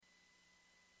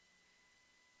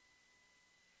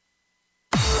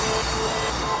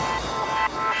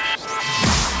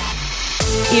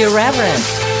Irreverent,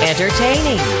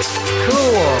 entertaining,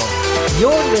 cool.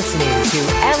 You're listening to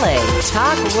LA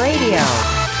Talk Radio.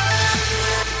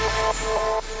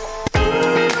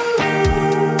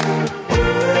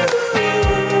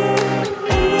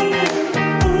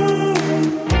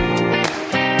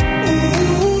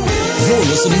 You're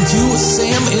listening to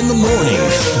Sam in the Morning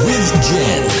with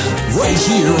Jen, right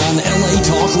here on LA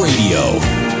Talk Radio.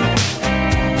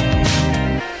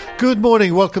 Good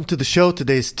morning. Welcome to the show.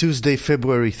 Today's Tuesday,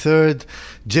 February 3rd.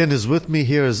 Jen is with me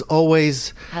here as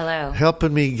always. Hello.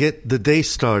 Helping me get the day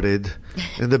started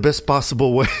in the best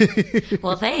possible way.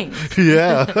 Well, thanks.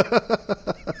 Yeah.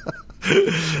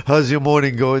 How's your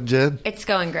morning going, Jen? It's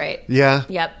going great. Yeah?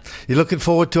 Yep. You looking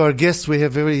forward to our guests? We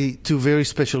have two very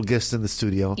special guests in the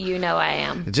studio. You know I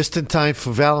am. Just in time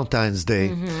for Valentine's Day.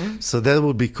 Mm-hmm. So that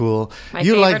would be cool. My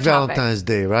you like favorite Valentine's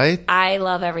Day, right? I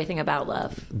love everything about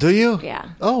love. Do you? Yeah.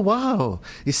 Oh, wow.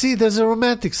 You see, there's a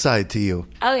romantic side to you.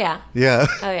 Oh, yeah. Yeah.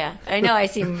 Oh, yeah. I know I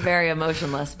seem very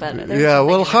emotionless, but there's yeah, something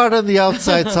well, in it. hard on the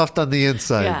outside, soft on the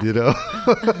inside, Yeah. you know?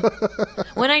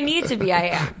 When I need to be, I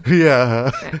am. Yeah.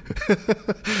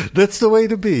 That's the way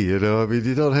to be, you know? I mean,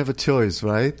 you don't have a choice,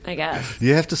 right? I guess.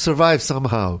 You have to survive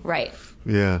somehow. Right.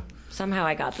 Yeah. Somehow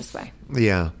I got this way.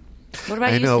 Yeah. What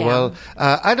about I you, know. Sam? Well,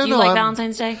 I don't Do you know. like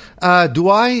Valentine's Day? Do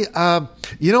I?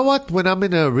 You know what? When I'm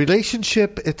in a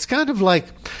relationship, it's kind of like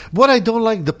what I don't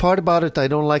like. The part about it I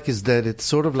don't like is that it's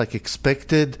sort of like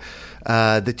expected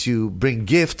that you bring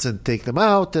gifts and take them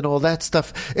out and all that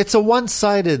stuff. It's a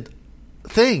one-sided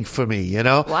thing for me, you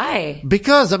know? Why?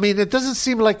 Because, I mean, it doesn't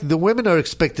seem like the women are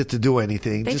expected to do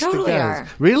anything. They just totally the guys. are.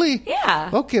 Really?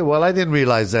 Yeah. Okay, well, I didn't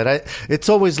realize that. It's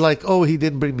always like, oh, he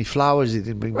didn't bring me flowers, he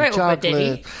didn't bring me Right, well, chocolate. but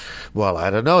did he? Well,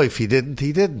 I don't know. If he didn't,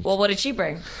 he didn't. Well, what did she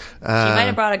bring? She might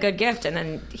have brought a good gift, and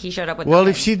then he showed up with Well, nothing.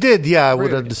 if she did, yeah, I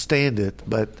would Rude. understand it.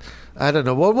 But I don't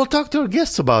know. Well, we'll talk to our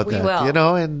guests about We that, will. you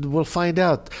know, and we'll find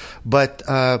out. But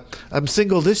I'm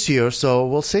single this year, so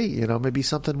we'll see. You know, maybe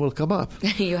something will come up.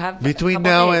 You have Between a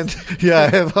couple now days. and, yeah, I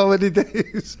have how many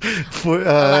days? For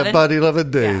 11? about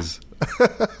 11 days.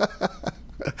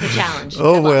 It's a challenge.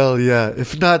 Oh, Good luck. well, yeah.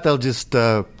 If not, I'll just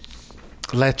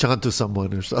latch on to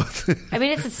someone or something. I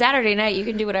mean, it's a Saturday night. You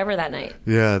can do whatever that night.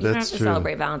 Yeah, You don't have that's to true.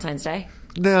 celebrate Valentine's Day.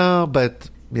 No, but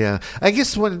yeah, I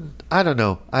guess when I don't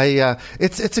know,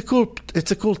 it's a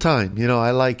cool time. You know,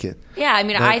 I like it. Yeah, I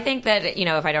mean, But- I think that, you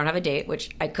know, if I don't have a date, which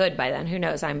I could by then, who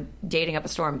knows? I'm dating up a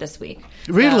storm this week.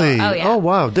 So- Really? oh, yeah. Oh,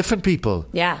 wow, different people.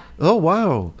 Yeah, Oh,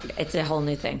 wow, it's a whole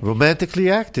new thing.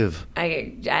 romantically active.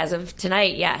 As of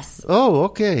tonight, yes. Oh,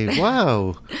 okay,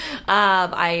 wow.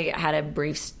 I had a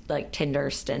brief, Tinder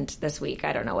stint this week.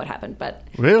 I don't know what happened, but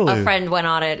Really? a friend went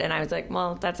on it, and I was like,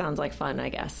 well, that sounds like fun, I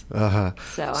guess. Uh-huh.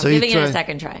 So I'm So you giving it a try-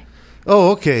 second try.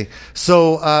 Oh, okay.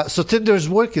 So Tinder's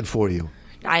working for you.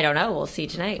 I don't know. We'll see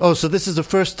tonight. Oh, so this is the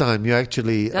first time you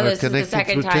actually No, are this is the connected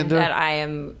second through time Tinder? that I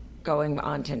am going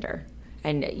on Tinder.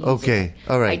 And using Okay, it.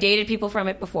 all right. I dated people from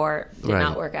it before. Did Right.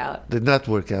 not work out. Did not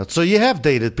work out. So you have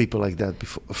dated people like that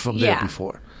before, from there Yeah.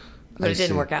 before. But I it didn't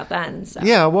see. work out then. So.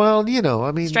 Yeah, well, you know,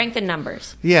 I mean... Strength in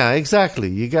numbers. Yeah, exactly.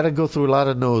 You got to go through a lot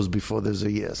of no's before there's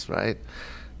a yes, right?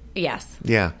 Yes.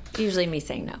 Yeah. Usually me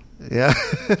saying no. Yeah.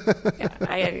 Yeah,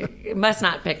 I must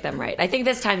not pick them right. I think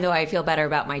this time, though, I feel better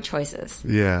about my choices.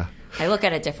 Yeah. I look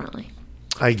at it differently.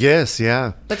 I guess,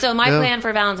 yeah. But so my Yeah. plan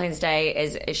for Valentine's Day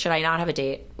is should I not have a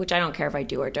date, which I don't care if I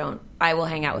do or don't, I will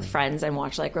hang out with friends and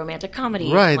watch romantic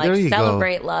comedy. Right, and, there you go.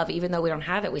 celebrate love, even though we don't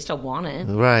have it, we still want it.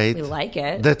 Right. We like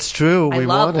it. That's true. I We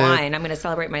love want wine. I'm going to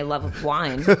celebrate my love of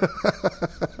wine.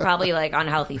 Probably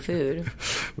unhealthy food.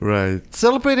 it. Right.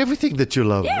 Celebrate everything that you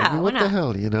love. Yeah, I mean, why what the not?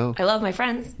 hell, you know? I love my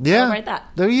friends. Yeah. Celebrate that.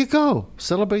 There you go.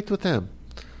 Celebrate with them.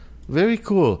 Very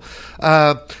cool.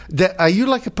 Are you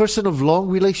like a person of long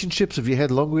relationships? Have you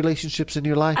had long relationships in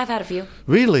your life? I've had a few.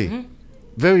 Really?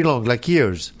 Very long, like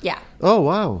years? Yeah. Oh,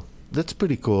 wow. That's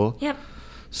pretty cool. Yep.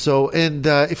 So, and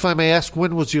if I may ask,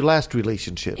 when was your last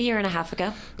relationship? A year and a half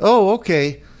ago. Oh,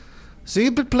 okay. So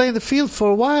you've been playing the field for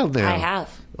a while now. I have.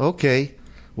 Okay.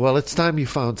 Well, it's time you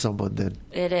found someone then.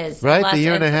 It is. Right? Unless A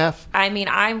year and it- a half? I mean,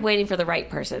 I'm waiting for the right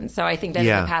person. So I think that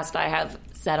Yeah. in the past I have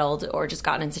settled or just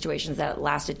gotten in situations that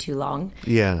lasted too long.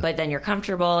 Yeah. But then you're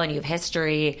comfortable and you have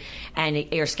history and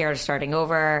you're scared of starting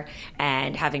over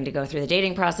and having to go through the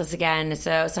dating process again.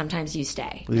 So sometimes you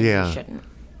stay. And Yeah. You shouldn't.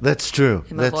 That's true.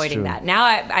 I'm That's avoiding true. that. Now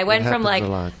I went from happens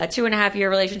a lot. a 2.5 year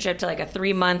relationship to a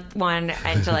 3-month one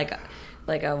and to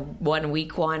a 1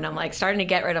 week one. I'm starting to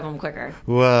get rid of them quicker.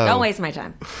 Wow. Don't waste my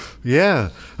time. Yeah.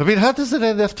 I mean, how does it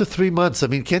end after 3 months? I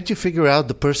mean, can't you figure out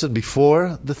the person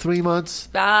before the 3 months?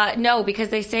 No, because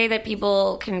they say that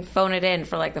people can phone it in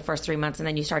for the first 3 months and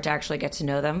then you start to actually get to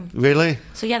know them. Really?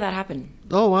 So yeah, that happened.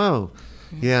 Oh, wow.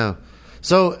 Yeah.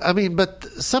 So, I mean, but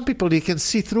some people, you can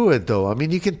see through it, though. I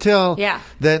mean, you can tell Yeah.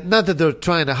 that, not that they're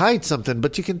trying to hide something,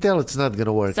 but you can tell it's not going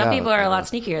to work out. Some people are a lot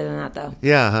sneakier than that, though.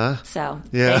 Yeah, huh? So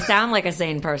Yeah. they sound like a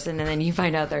sane person, and then you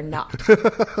find out they're not.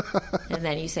 And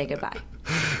then you say goodbye.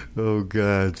 Oh,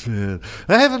 God, man.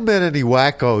 I haven't met any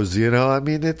wackos, you know. I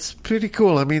mean, it's pretty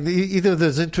cool. I mean, either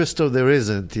there's interest or there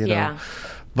isn't, you know. Yeah.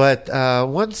 But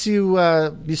once you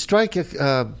strike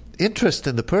interest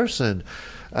in the person,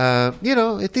 you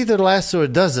know, it either lasts or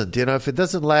it doesn't. You know, if it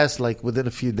doesn't last, like within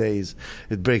a few days,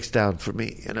 it breaks down for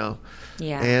me. You know,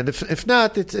 Yeah. And if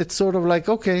not, it's sort of like,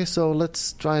 okay, so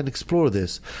let's try and explore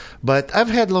this. But I've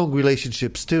had long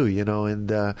relationships too. You know, and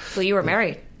Well, you were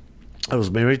married. I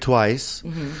was married twice,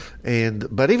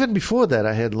 but even before that,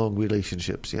 I had long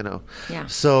relationships. You know, Yeah.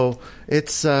 So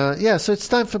it's so it's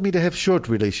time for me to have short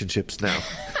relationships now.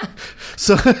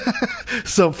 so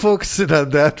I'm focusing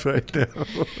on that right now.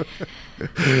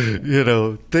 You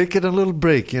know, taking a little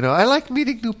break. You know, I like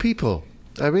meeting new people.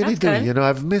 I really That's do. good. You know,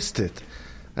 I've missed it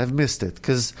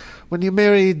because when you're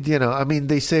married, you know, I mean,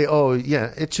 they say, oh,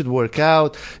 yeah, it should work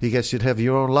out. You guys should have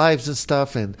your own lives and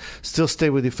stuff and still stay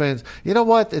with your friends. You know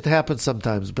what? It happens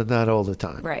sometimes, but not all the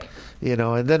time. Right. You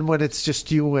know, and then when it's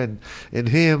just you and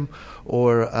him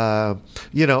or,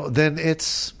 you know, then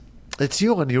it's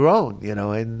you on your own, you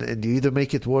know, and you either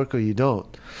make it work or you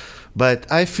don't.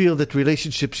 But I feel that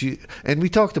relationships, and we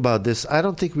talked about this, I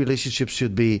don't think relationships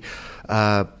should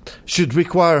should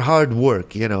require hard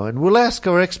work, you know. And we'll ask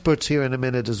our experts here in a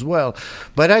minute as well.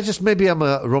 But maybe I'm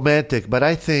a romantic, but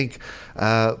I think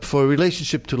for a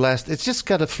relationship to last, it's just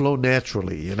got to flow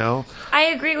naturally, you know. I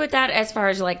agree with that as far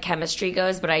as like chemistry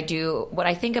goes, but what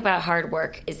I think about hard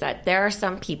work is that there are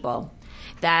some people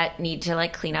that need to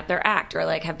like clean up their act or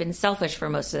like have been selfish for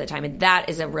most of the time. And that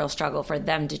is a real struggle for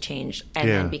them to change and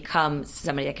then become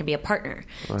somebody that can be a partner.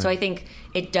 Right. So I think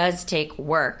it does take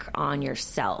work on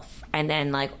yourself. And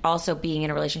then like also being in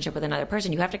a relationship with another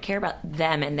person, you have to care about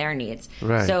them and their needs.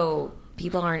 Right. So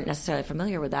people aren't necessarily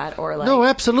familiar with that or like no,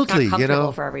 absolutely, it's not comfortable you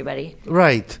know, for everybody.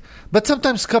 Right. But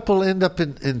sometimes couple end up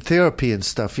in therapy and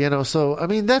stuff, you know. So I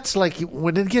mean, that's like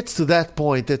when it gets to that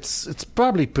point, it's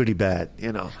probably pretty bad,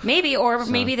 you know. Maybe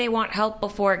maybe they want help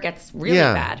before it gets really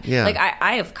bad. Yeah. Like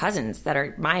I have cousins that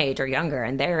are my age or younger,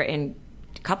 and they're in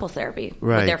couples therapy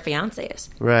Right. with their fiancés.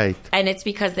 Right. And it's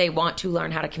because they want to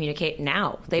learn how to communicate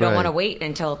now. They don't Right. want to wait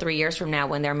until 3 years from now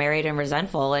when they're married and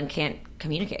resentful and can't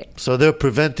communicate. So they're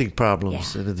preventing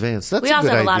problems Yeah. in advance. That's We a also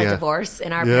good have a lot of idea. divorce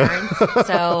in our Yeah. parents.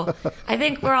 So I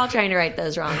think we're all trying to right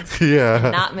those wrongs. Yeah.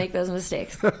 And not make those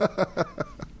mistakes.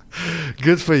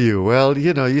 Good for you. Well,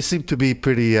 you know, you seem to be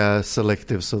pretty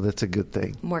selective, so that's a good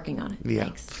thing. I'm working on it. Yeah.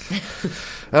 Thanks.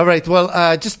 All right. Well,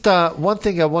 just one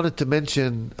thing I wanted to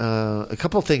mention, a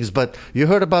couple of things, but you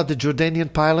heard about the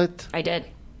Jordanian pilot I did.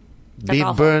 That's being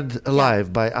awful. burned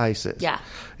alive by ISIS. Yeah.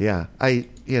 Yeah. I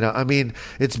mean,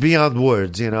 it's beyond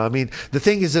words, you know. I mean, the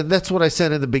thing is, and that's what I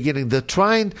said in the beginning, they're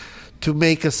trying to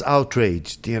make us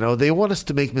outraged, you know. They want us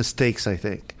to make mistakes, I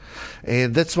think.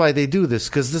 And that's why they do this,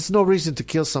 because there's no reason to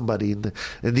kill somebody in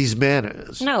these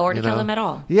manners. No, or to you kill know? them at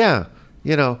all. Yeah.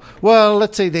 You know, well,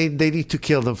 let's say they need to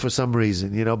kill them for some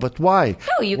reason, you know, but why?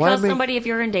 No, you Why kill make- somebody if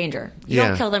you're in danger. You Yeah.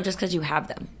 don't kill them just because you have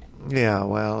them. Yeah,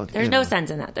 well. There's no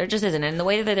sense in that. There just isn't. And the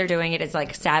way that they're doing it is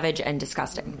like savage and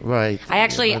disgusting. Right. I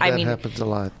mean, happens a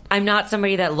lot. I'm not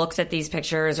somebody that looks at these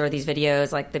pictures or these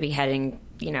videos, like the beheading,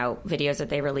 you know, videos that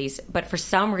they release. But for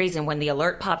some reason, when the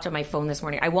alert popped on my phone this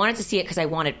morning, I wanted to see it because I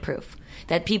wanted proof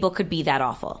that people could be that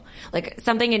awful. Like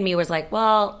something in me was like,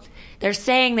 well, they're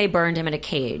saying they burned him in a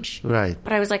cage. Right.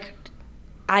 But I was like,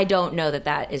 I don't know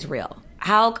that is real.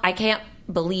 I can't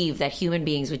believe that human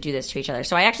beings would do this to each other.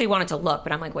 So I actually wanted to look,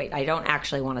 but I'm like, wait, I don't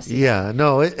actually want to see Yeah, that.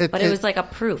 no. But it was like a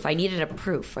proof. I needed a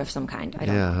proof of some kind. I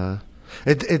don't know. Huh?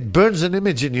 It burns an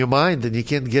image in your mind and you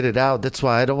can't get it out. That's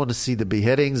why I don't want to see the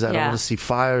beheadings. I don't Yeah. want to see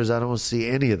fires. I don't want to see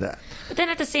any of that. But then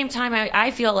at the same time,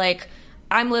 I feel like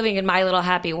I'm living in my little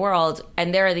happy world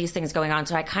and there are these things going on.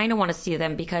 So I kind of want to see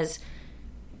them because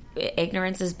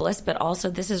ignorance is bliss, but also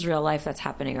this is real life that's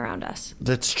happening around us.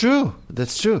 That's true.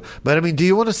 That's true. But I mean, do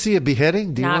you want to see a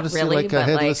beheading? Do you Not want to see really, like a but,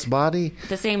 headless like, body? At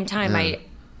the same time, Yeah.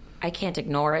 I can't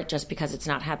ignore it just because it's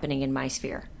not happening in my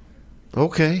sphere.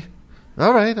 Okay.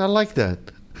 All right. I like that.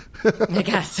 I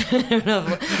guess. I don't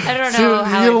know So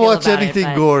how I you'll feel watch about anything it,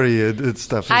 but gory and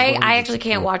stuff. as long as I it's actually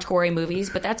can't cool. watch gory movies,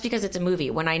 but that's because it's a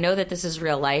movie. When I know that this is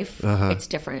real life, it's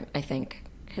different, I think.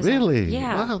 'Cause Really?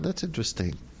 yeah. Wow, that's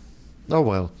interesting. Oh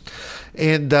well.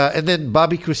 And then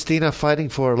Bobby Christina fighting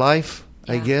for her life.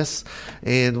 I guess.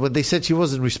 And when they said she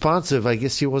wasn't responsive, I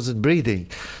guess she wasn't breathing.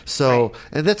 So,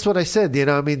 and that's what I said,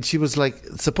 I mean, she was like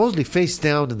supposedly face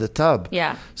down in the tub.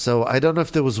 Yeah. So I don't know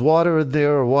if there was water in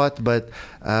there or what, but,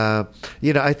 I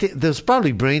think there's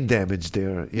probably brain damage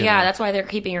there. Yeah, that's why they're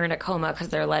keeping her in a coma, because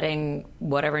they're letting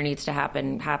whatever needs to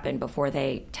happen before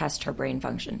they test her brain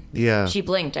function. Yeah. She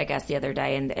blinked, I guess, the other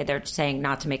day, and they're saying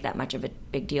not to make that much of a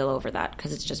big deal over that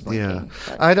because it's just blinking.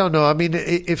 Yeah. I don't know. I mean,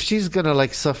 if she's going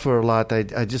to suffer a lot,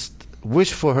 I just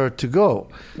wish for her to go,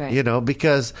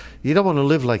 because you don't want to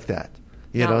live like that.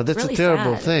 No, that's really a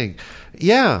terrible sad. thing.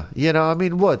 Yeah. I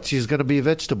mean, what? She's going to be a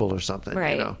vegetable or something.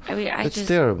 Right. I mean, it's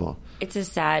terrible. It's a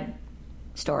sad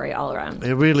story all around.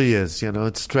 It really is.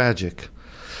 It's tragic.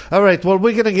 All right. Well,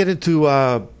 we're going to get into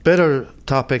better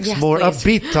topics, more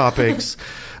please. upbeat topics.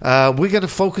 We're going to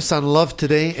focus on love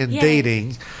today and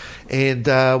dating. And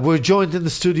we're joined in the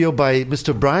studio by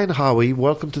Mr. Brian Howie.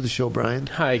 Welcome to the show, Brian.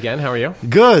 Hi again. How are you?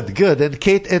 Good. And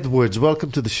Kate Edwards, welcome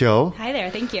to the show. Hi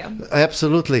there. Thank you.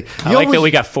 Absolutely. I like that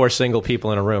we got 4 single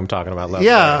people in a room talking about love.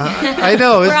 Yeah, I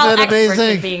know. Isn't We're all that experts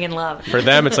amazing? at being in love. For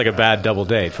them, it's like a bad double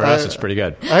date. For us, it's pretty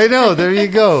good. I know. There you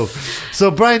go. So,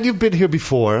 Brian, you've been here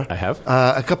before. I have.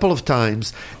 A couple of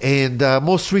times. And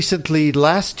most recently,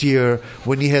 last year,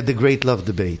 when you had the Great Love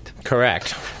Debate.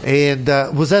 Correct. And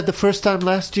was that the first time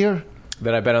last year?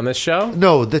 That I've been on this show?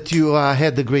 No, that you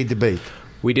had the Great Debate.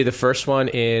 We did the first one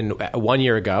 1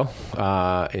 year ago,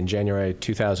 in January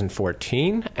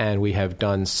 2014, and we have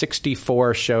done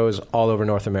 64 shows all over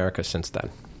North America since then.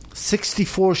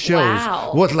 64 shows.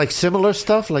 Wow. What, like similar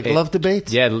stuff, like love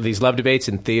debates? Yeah, these love debates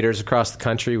in theaters across the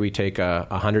country. We take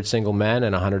 100 single men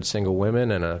and 100 single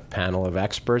women and a panel of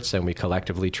experts, and we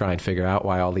collectively try and figure out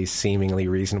why all these seemingly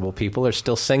reasonable people are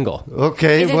still single.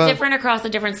 Okay. Is it different across the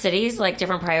different cities, like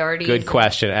different priorities? Good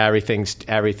question.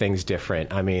 Everything's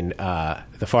different. I mean,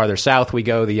 the farther south we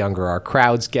go, the younger our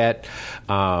crowds get.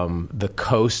 The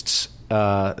coasts,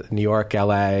 New York,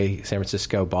 LA, San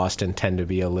Francisco, Boston, tend to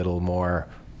be a little more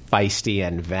feisty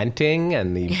and venting,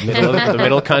 and the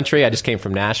middle country. I just came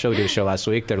from Nashville. We did a show last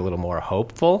week. They're a little more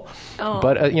hopeful. Oh.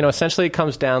 But essentially, it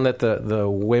comes down that the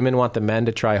women want the men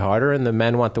to try harder, and the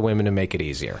men want the women to make it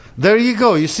easier. There you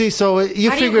go. You see, so you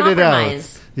How do you figured it out.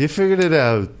 compromise? You figured it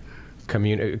out.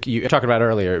 You were talking about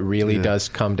earlier. It really does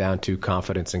come down to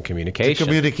confidence and communication.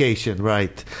 Communication,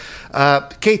 right.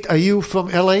 Kate, are you from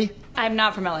LA? I'm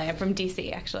not from LA. I'm from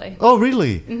DC, actually. Oh,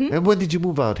 really? Mm-hmm. And when did you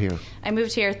move out here? I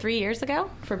moved here 3 years ago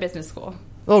for business school.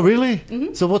 Oh, really?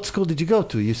 Mm-hmm. So what school did you go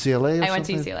to? UCLA or I went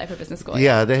to something? UCLA for business school.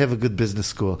 Yeah, they have a good business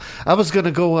school. I was going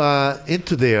to go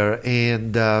into there,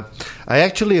 and I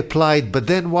actually applied, but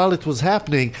then while it was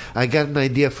happening, I got an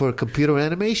idea for a computer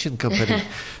animation company.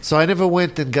 So I never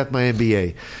went and got my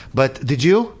MBA. But did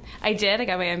you? I did. I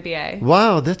got my MBA.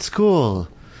 Wow, that's cool.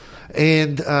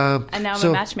 And now I'm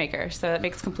a matchmaker, so that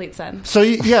makes complete sense. So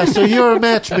so you're a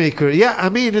matchmaker. Yeah, I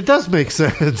mean, it does make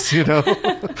sense, You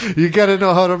got to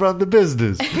know how to run the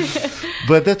business.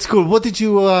 But that's cool. What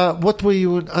were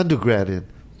you an undergrad in?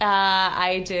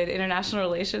 I did international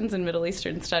relations and Middle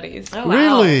Eastern studies. Oh, wow.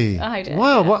 Really? Oh, I did.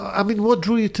 Wow. Yeah. Well, I mean, what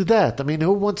drew you to that? I mean,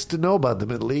 who wants to know about the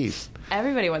Middle East?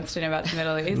 Everybody wants to know about the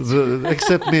Middle East.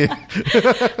 Except me.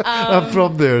 I'm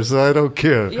from there, so I don't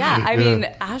care. Yeah, I mean,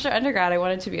 after undergrad, I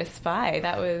wanted to be a spy.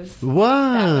 That was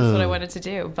Wow. That was what I wanted to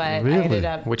do, but Really? I ended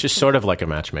up... Which is sort of like a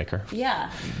matchmaker.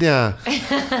 Yeah. Yeah.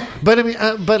 But I mean,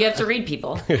 You have to read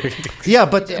people. yeah,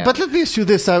 but Yeah. let me ask you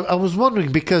this. I was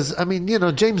wondering because, I mean,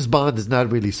 James Bond is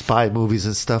not really spy movies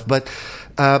and stuff, but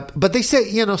they say,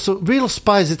 so real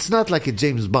spies, it's not like a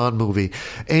James Bond movie.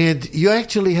 And you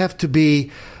actually have to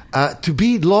be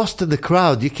lost in the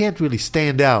crowd. You can't really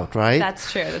stand out, right?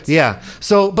 That's true. Yeah.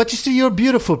 So, but you see, you're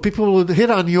beautiful. People would hit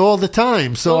on you all the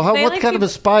time. So, Well, they what like kind of a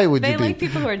spy would They you be? like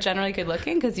people who are generally good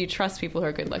looking because you trust people who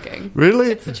are good looking.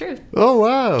 Really? It's the truth. Oh,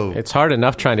 wow. It's hard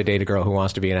enough trying to date a girl who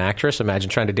wants to be an actress. Imagine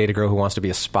trying to date a girl who wants to be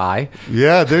a spy.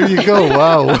 Yeah, there you go.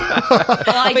 Wow. Well,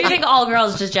 I do think all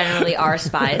girls just generally are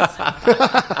spies.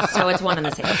 So it's one and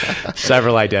the same.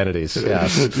 Several identities.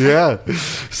 Yes. Yeah.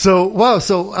 So, wow.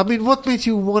 So, I mean, what made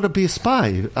you want to be a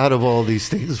spy out of all these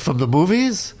things? From the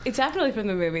movies? It's definitely from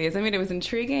the movies. I mean, it was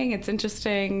intriguing. It's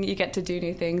interesting. You get to do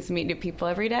new things, meet new people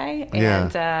every day.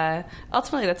 And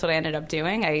ultimately, that's what I ended up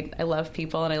doing. I love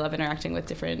people and I love interacting with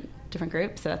different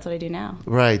groups. So that's what I do now.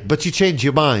 Right. But you changed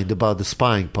your mind about the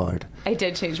spying part. I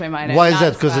did change my mind. Why I'm is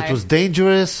not that? a Because it spy. was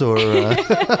dangerous or...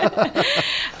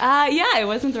 Yeah, it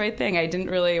wasn't the right thing. I didn't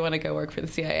really want to go work for the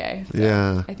CIA. So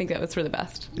Yeah. I think that was for the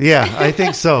best. Yeah, I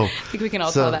think so. I think we can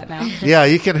all tell that now. Yeah,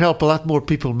 you can help a lot more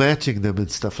people matching them and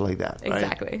stuff like that. Right?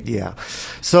 Exactly. Yeah.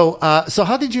 So, so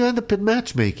how did you end up in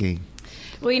matchmaking?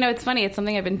 Well, it's funny. It's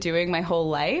something I've been doing my whole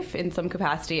life in some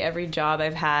capacity. Every job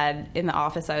I've had in the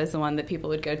office, I was the one that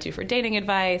people would go to for dating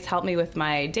advice, help me with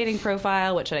my dating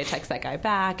profile, what should I text that guy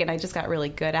back, and I just got really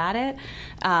good at it.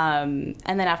 And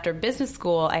then after business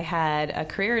school, I had a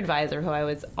career advisor who I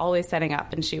was always setting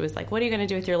up, and she was like, what are you going to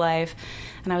do with your life?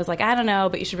 And I was like, I don't know,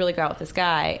 but you should really go out with this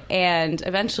guy. And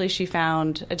eventually she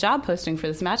found a job posting for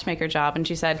this matchmaker job, and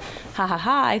she said, ha ha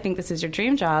ha, I think this is your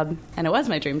dream job. And it was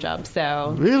my dream job,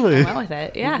 so really? I went with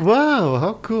it. Yeah. Wow,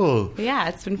 how cool. Yeah,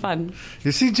 it's been fun.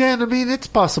 You see, Jan, I mean, it's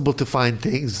possible to find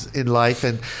things in life.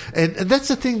 And that's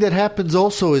the thing that happens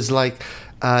also is like,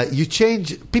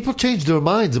 people change their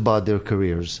minds about their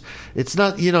careers. It's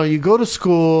not, you go to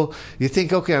school, you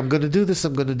think, okay, I'm going to do this,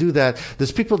 I'm going to do that.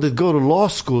 There's people that go to law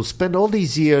school, spend all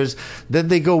these years, then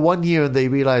they go 1 year and they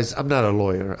realize, I'm not a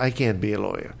lawyer. I can't be a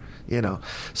lawyer,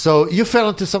 So you fell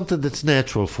into something that's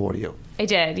natural for you. I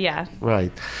did, yeah.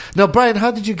 Right. Now, Brian,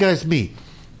 how did you guys meet?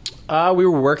 We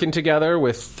were working together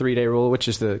with 3 Day Rule, which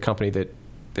is the company that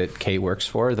Kate works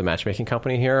for, the matchmaking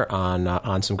company here,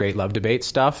 on some great love debate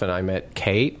stuff. And I met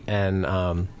Kate,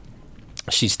 and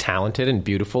she's talented and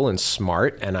beautiful and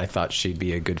smart, and I thought she'd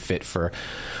be a good fit for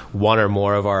one or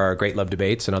more of our great love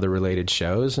debates and other related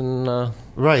shows. And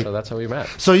right. So that's how we met.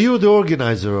 So you were the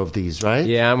organizer of these, right?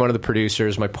 Yeah, I'm one of the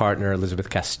producers. My partner, Elizabeth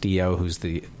Castillo, who's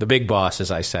the big boss,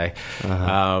 as I say.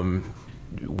 Uh-huh.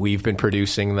 We've been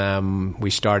producing them. We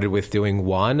started with doing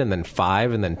 1 and then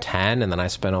 5 and then 10. And then I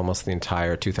spent almost the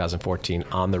entire 2014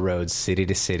 on the road, city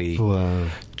to city, wow.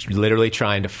 Literally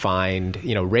trying to find,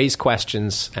 raise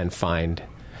questions and find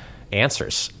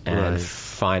answers and right.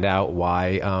 find out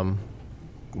why,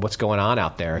 what's going on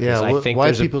out there. Yeah, I think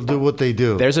why people do what they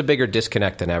do. There's a bigger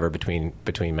disconnect than ever between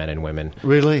men and women.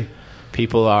 Really?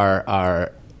 People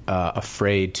are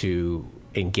afraid to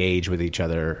engage with each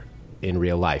other in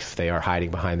real life. They are hiding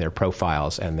behind their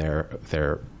profiles and their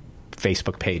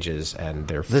Facebook pages and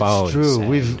their phones. That's true.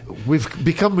 We've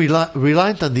become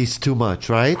reliant on these too much,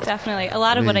 right? Definitely. A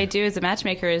lot of what I do as a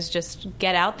matchmaker is just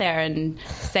get out there and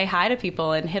say hi to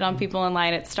people and hit on people in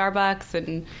line at Starbucks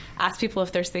and ask people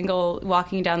if they're single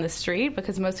walking down the street,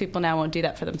 because most people now won't do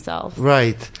that for themselves.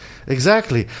 Right.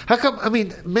 Exactly. How come,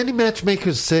 many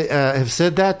matchmakers have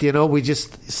said that, we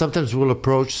just sometimes will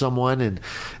approach someone and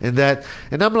that,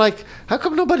 and I'm like, how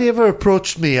come nobody ever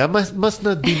approached me? I must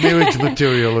not be marriage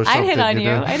material or something.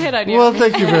 I'd hit on you. Well,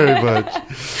 thank you very much.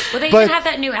 Well, they even have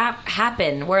that new app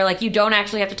happen where you don't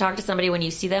actually have to talk to somebody when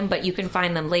you see them, but you can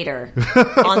find them later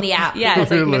on the app. Yeah, it's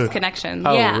like Really? misconnections.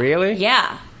 Oh, yeah. really?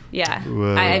 Yeah. Yeah.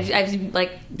 Wow.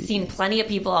 I've seen plenty of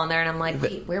people on there, and I'm like,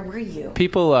 wait, where were you?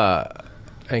 People,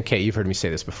 and Kate, you've heard me say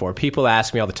this before. People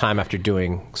ask me all the time after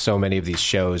doing so many of these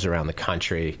shows around the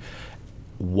country,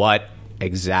 what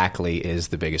exactly is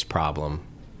the biggest problem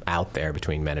out there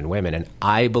between men and women? And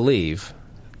I believe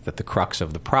that the crux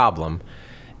of the problem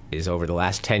is over the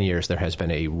last 10 years, there has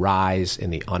been a rise in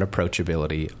the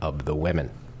unapproachability of the women.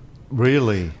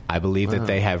 Really? I believe that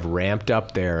they have ramped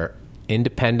up their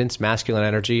independence, masculine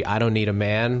energy. I don't need a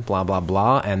man, blah, blah,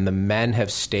 blah. And the men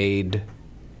have stayed,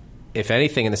 if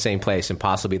anything, in the same place, and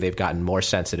possibly they've gotten more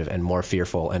sensitive and more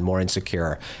fearful and more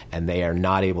insecure, and they are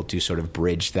not able to sort of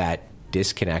bridge that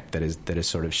disconnect that is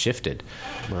sort of shifted.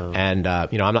 Wow. And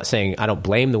I'm not saying I don't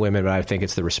blame the women, but I think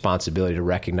it's the responsibility to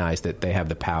recognize that they have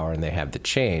the power and they have the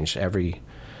change. Every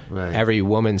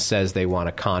woman says they want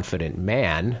a confident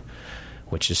man,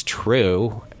 which is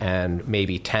true, and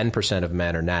maybe 10% of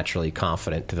men are naturally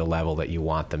confident to the level that you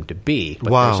want them to be.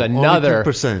 But wow,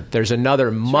 there's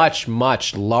another much,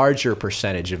 much larger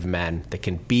percentage of men that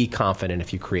can be confident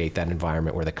if you create that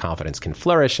environment where the confidence can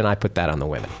flourish, and I put that on the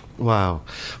women. Wow.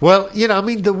 Well,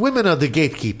 the women are the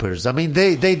gatekeepers.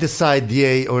 They decide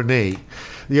yay or nay.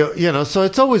 So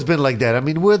it's always been like that.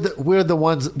 We're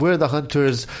the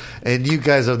hunters, and you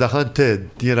guys are the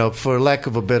hunted, for lack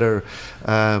of a better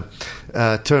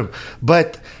term.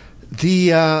 But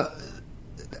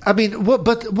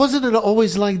but wasn't it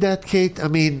always like that, Kate?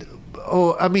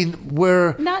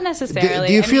 Not necessarily.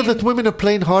 Do you feel that women are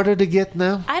playing harder to get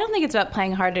now? I don't think it's about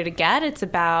playing harder to get. It's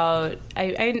about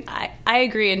I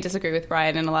agree and disagree with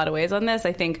Brian in a lot of ways on this.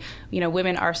 I think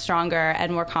women are stronger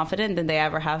and more confident than they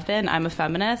ever have been. I'm a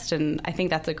feminist, and I think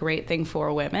that's a great thing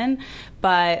for women.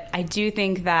 But I do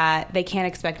think that they can't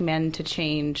expect men to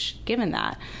change given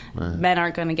that. Right. Men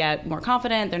aren't going to get more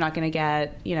confident. They're not going to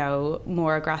get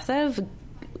more aggressive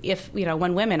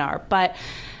when women are. But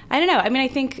I don't know. I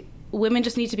think women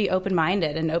just need to be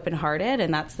open-minded and open-hearted,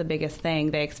 and that's the biggest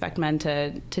thing. They expect men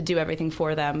to do everything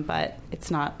for them, but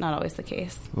it's not always the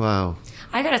case. Wow.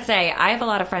 I gotta say, I have a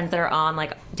lot of friends that are on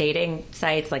like dating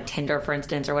sites like Tinder, for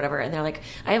instance, or whatever, and they're like,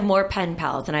 I have more pen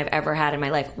pals than I've ever had in my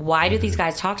life. Why do these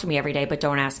guys talk to me every day but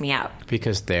don't ask me out?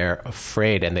 Because they're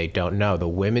afraid and they don't know. The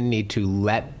women need to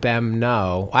let them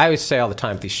know. I always say all the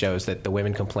time at these shows that the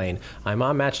women complain, I'm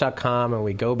on Match.com and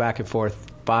we go back and forth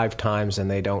 5 times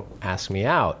and they don't ask me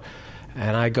out.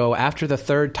 And I go, after the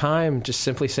 3rd time, just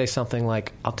simply say something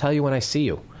like, I'll tell you when I see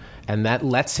you. And that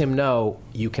lets him know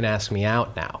you can ask me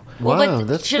out now. Wow, but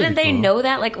that's shouldn't pretty they cool. know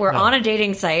that? Like, we're on a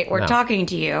dating site, we're No. talking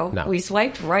to you, No. we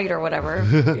swiped right or whatever.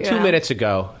 2 minutes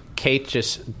ago, Kate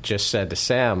just said to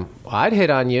Sam, well, I'd hit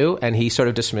on you, and he sort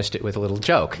of dismissed it with a little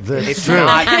joke. That's it's true.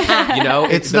 not, you know,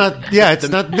 It's not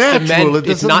natural. It it's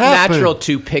doesn't not happen. natural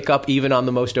to pick up even on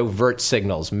the most overt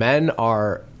signals. Men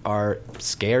are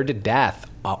scared to death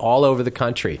all over the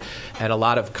country, and a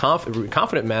lot of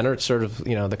confident men are sort of,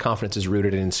 you know, the confidence is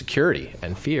rooted in insecurity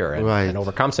and fear and, Right. and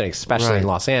overcompensating, especially Right. in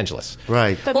Los Angeles.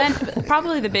 Right. But men,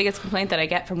 probably the biggest complaint that I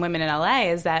get from women in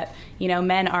LA is that, you know,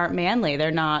 men aren't manly.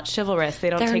 They're not chivalrous. They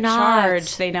don't They're take not.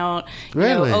 charge. They don't,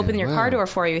 Really? open your car Wow. door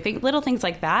for you. I think little things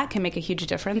like that can make a huge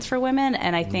difference for women.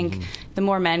 And I think the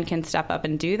more men can step up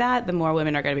and do that, the more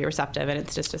women are going to be receptive. And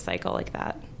it's just a cycle like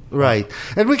that. Right.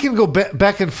 And we can go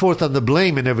back and forth on the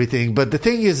blame and everything. But the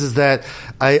thing is that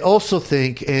I also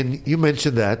think, and you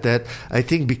mentioned that I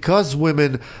think because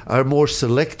women are more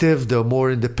selective, they're more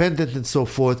independent and so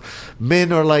forth,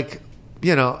 men are like,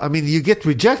 you know, I mean, you get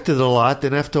rejected a lot,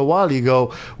 and after a while you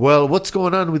go, well, what's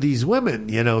going on with these women?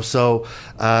 You know, so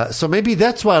maybe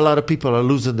that's why a lot of people are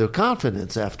losing their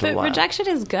confidence after a But while. rejection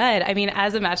is good. I mean,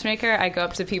 as a matchmaker, I go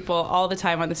up to people all the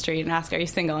time on the street and ask, are you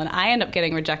single? And I end up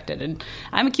getting rejected. And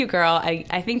I'm a cute girl.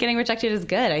 I think getting rejected is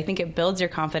good. I think it builds your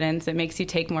confidence. It makes you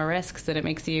take more risks, and it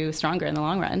makes you stronger in the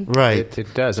long run. Right.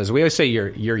 It does. As we always say,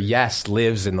 your yes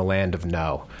lives in the land of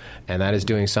no. And that is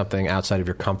doing something outside of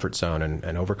your comfort zone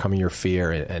and overcoming your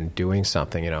fear and doing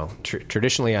something. You know,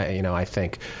 traditionally, I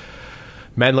think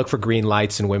men look for green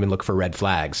lights and women look for red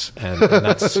flags, and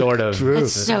that's sort of True.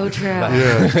 That's so true.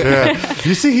 Yeah.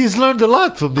 You see, he's learned a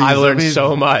lot from these. I learned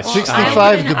so much. 65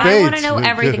 I debates. want to know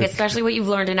everything, especially what you've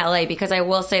learned in LA, because I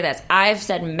will say this. I've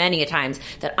said many a times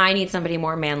that I need somebody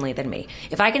more manly than me.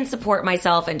 If I can support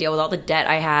myself and deal with all the debt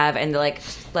I have and like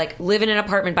live in an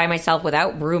apartment by myself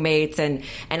without roommates and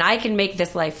I can make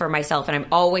this life for myself and I'm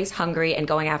always hungry and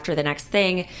going after the next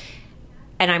thing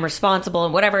and I'm responsible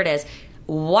and whatever it is,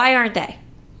 why aren't they?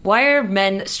 Why are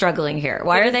men struggling here?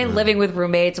 Why are they living with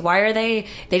roommates? Why are they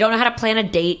don't know how to plan a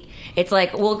date? It's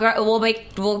like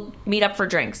we'll meet up for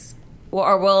drinks,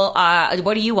 or we'll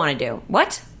what do you want to do?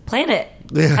 What? Plan it.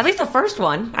 Yeah. At least the first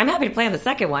one. I'm happy to plan the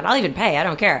second one. I'll even pay. I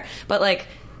don't care. But like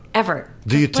effort.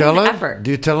 Do you Just put tell in him? effort. Do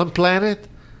you tell him plan it?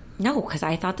 No, because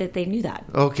I thought that they knew that.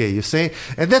 Okay, you say,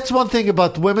 and that's one thing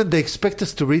about women. They expect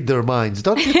us to read their minds,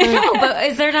 don't you think? No, but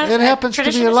is there not It happens to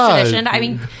tradition be a is lot. tradition? I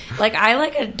mean, like I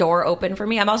like a door open for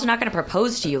me. I'm also not going to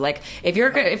propose to you. Like if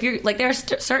you're like there are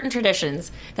certain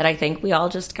traditions that I think we all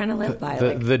just kind of live by.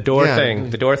 The door Yeah.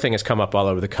 thing. The door thing has come up all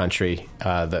over the country.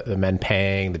 The men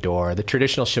paying the door, the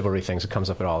traditional chivalry things. It comes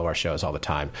up at all of our shows all the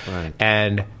time. Right.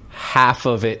 And half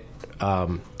of it,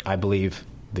 I believe,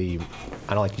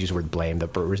 I don't like to use the word blame. The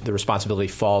responsibility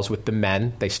falls with the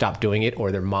men. They stop doing it,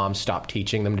 or their moms stop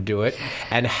teaching them to do it.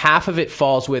 And half of it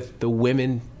falls with the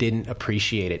women didn't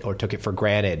appreciate it or took it for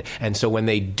granted. And so when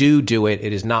they do it,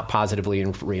 it is not positively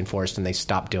reinforced, and they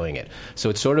stop doing it. So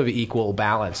it's sort of equal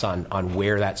balance on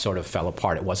where that sort of fell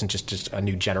apart. It wasn't just a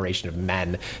new generation of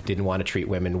men didn't want to treat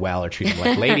women well or treat them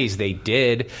like ladies. They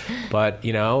did, but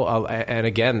you know, and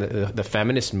again, the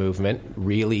feminist movement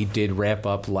really did ramp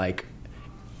up like,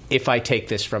 if I take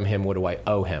this from him, what do I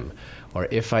owe him? Or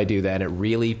if I do that, it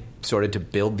really started to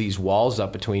build these walls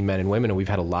up between men and women, and we've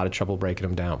had a lot of trouble breaking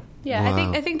them down.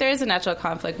 Yeah, I think there is a natural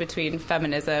conflict between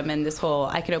feminism and this whole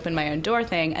I can open my own door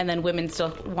thing, and then women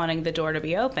still wanting the door to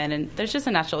be open. And there's just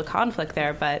a natural conflict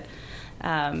there, but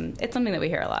it's something that we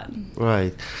hear a lot.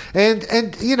 Right,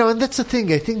 and you know, and that's the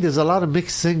thing. I think there's a lot of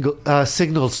mixed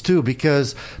signals too,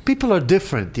 because people are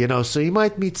different. You know, so you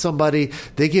might meet somebody,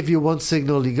 they give you one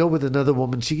signal, you go with another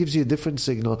woman, she gives you a different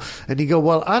signal, and you go,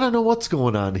 well, I don't know what's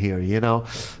going on here. You know,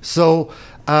 so.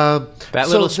 That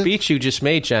little speech you just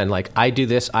made, Jen, like, I do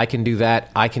this, I can do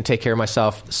that, I can take care of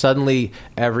myself. Suddenly,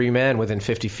 every man within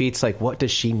 50 feet is like, what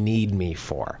does she need me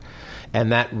for?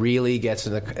 And that really gets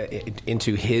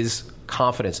into his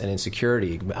confidence and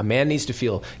insecurity. A man needs to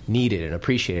feel needed and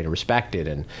appreciated and respected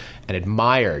and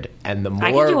admired. And the more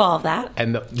I can do all of that.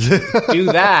 And do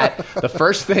that, the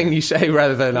first thing you say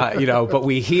rather than, but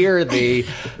we hear the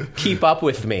keep up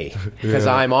with me because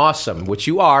I'm awesome, which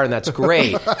you are, and that's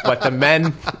great, but the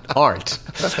men aren't.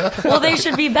 Well, they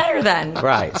should be better then.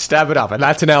 Right. Step it up. And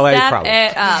that's an LA problem.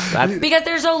 Step it up. Because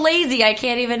they're so lazy, I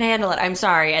can't even handle it. I'm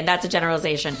sorry, and that's a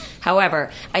generalization.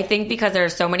 However, I think because there are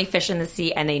so many fish in the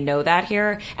sea, and they know that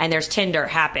here, and there's Tinder,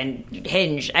 Happen,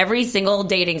 Hinge, every single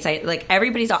dating site, like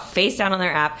everybody's face down on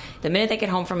their app. The minute they get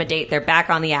home from a date, they're back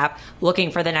on the app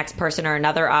looking for the next person or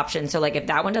another option. So like if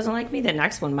that one doesn't like me, the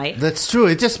next one might. That's true.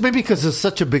 It just maybe because there's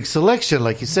such a big selection,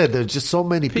 like you said, there's just so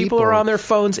many people. People are on their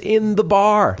phones in the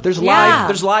bar. There's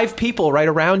live people right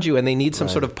around you, and they need some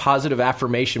sort of positive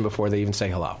affirmation before they even say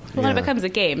hello. Well, then it becomes a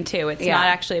game too. It's not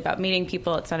actually about meeting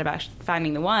people. It's not about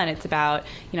finding the one. It's about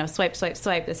swipe, swipe,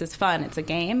 swipe. This is fun. It's a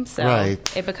game. So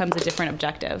it becomes a different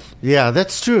objective. Yeah,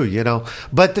 that's true.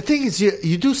 But the thing is,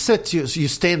 you do set your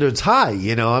standards high.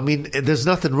 I mean, there's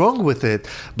nothing wrong with it,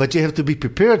 but you have to be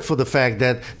prepared for the fact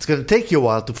that it's going to take you a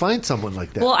while to find someone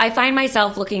like that. Well, I find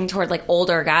myself looking toward like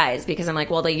older guys because I'm like,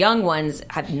 well, the young ones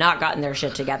have not gotten their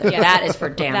shit together. Yeah. That is for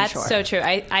damn That's sure. so true.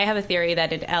 I have a theory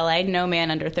that in LA, no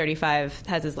man under 35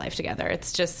 has his life together.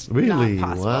 It's just really not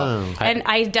possible. Wow. And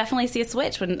I definitely see a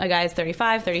switch when a guy is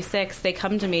 35, 36. They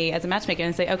come to me as a matchmaker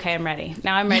and say, "Okay, I'm ready.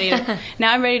 Now I'm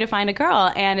ready to find a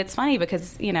girl." And it's funny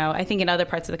because I think in other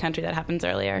parts of the country that happens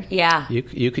earlier. Yeah,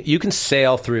 you can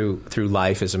sail through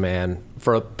life as a man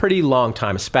for a pretty long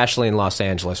time, especially in Los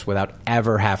Angeles, without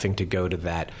ever having to go to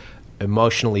that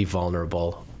emotionally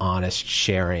vulnerable, honest,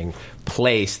 sharing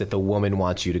place that the woman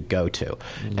wants you to go to.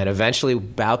 Mm-hmm. And eventually,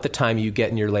 about the time you get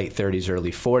in your late 30s,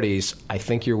 early 40s, I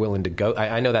think you're willing to go.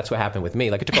 I know that's what happened with me.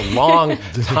 Like, it took a long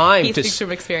time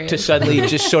to suddenly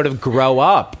just sort of grow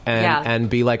up and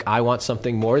be like, I want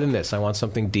something more than this. I want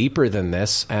something deeper than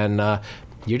this. And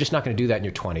you're just not going to do that in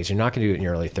your 20s. You're not going to do it in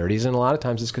your early 30s. And a lot of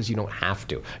times it's because you don't have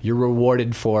to. You're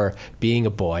rewarded for being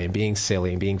a boy and being silly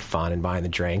and being fun and buying the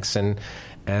drinks. And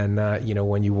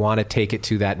when you want to take it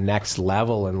to that next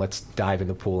level and let's dive in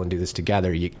the pool and do this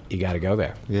together, you got to go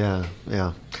there. Yeah.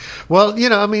 Well,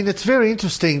 I mean, it's very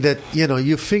interesting that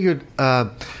you figured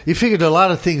a lot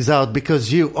of things out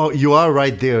because you are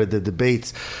right there at the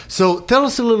debates. So tell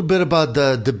us a little bit about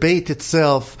the debate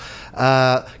itself,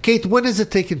 Kate. When is it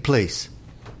taking place?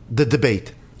 The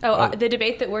debate. The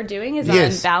debate that we're doing is on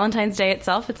Valentine's Day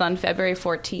itself. It's on February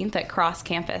 14th at Cross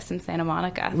Campus in Santa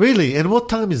Monica. Really? And what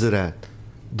time is it at?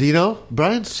 Do you know,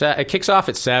 Brian? It kicks off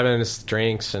at 7. It's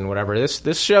drinks and whatever.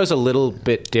 This show's a little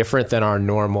bit different than our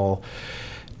normal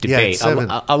debate.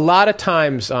 A lot of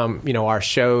times, our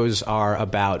shows are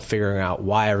about figuring out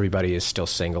why everybody is still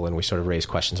single, and we sort of raise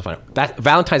questions of that.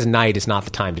 Valentine's night is not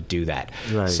the time to do that.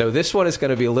 Right. So this one is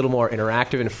going to be a little more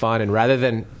interactive and fun. And rather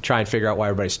than try and figure out why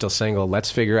everybody's still single,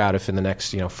 let's figure out if in the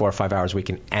next 4 or 5 hours we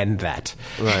can end that.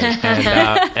 Right.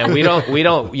 And we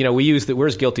don't. We use we're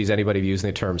as guilty as anybody of using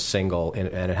the term single, and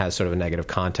it has sort of a negative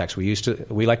context. We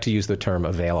like to use the term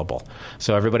available.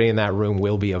 So everybody in that room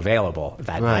will be available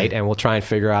that night, and we'll try and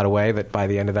figure out a way that by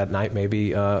the end of that night,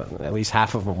 maybe at least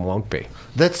half of them won't be.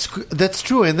 That's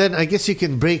true. And then I guess you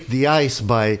can break the ice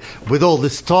with all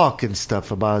this talk and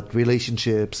stuff about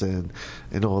relationships and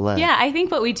all that. Yeah, I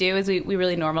think what we do is we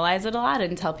really normalize it a lot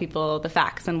and tell people the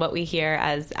facts and what we hear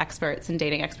as experts and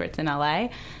dating experts in LA.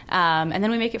 And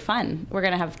then we make it fun. We're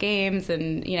going to have games,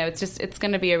 and it's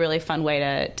going to be a really fun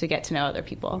way to get to know other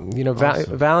people.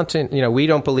 Awesome. Valentine. We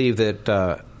don't believe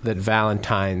that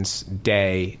Valentine's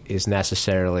Day is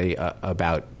necessarily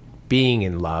about being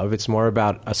in love. It's more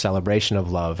about a celebration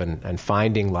of love and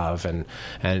finding love. And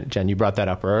Jen, you brought that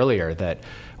up earlier. That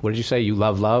what did you say? You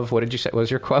love love. What did you say? What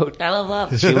was your quote? I love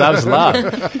love. She loves love.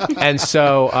 And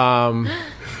so,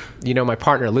 my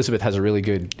partner Elizabeth has a really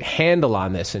good handle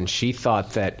on this, and she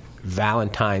thought that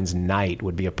Valentine's night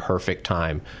would be a perfect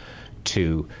time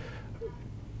to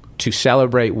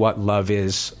celebrate what love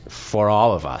is for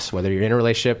all of us, whether you're in a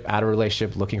relationship, out of a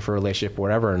relationship, looking for a relationship,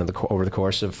 whatever, and over the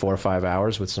course of 4 or 5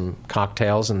 hours with some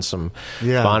cocktails and some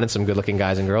fun and some good-looking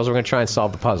guys and girls, we're going to try and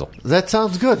solve the puzzle. That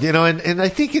sounds good, and I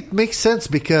think it makes sense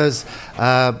because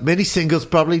many singles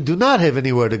probably do not have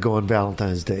anywhere to go on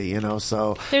Valentine's Day,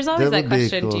 so... There's always that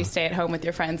question, do you stay at home with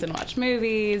your friends and watch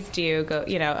movies? Do you go,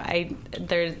 I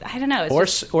don't know.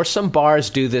 Or some bars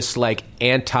do this, like,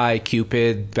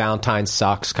 anti-Cupid, Valentine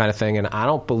sucks kind of thing, and I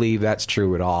don't believe that's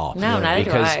true at all. No, neither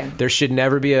do I. Because there should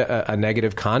never be a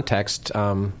negative context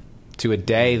to a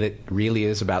day that really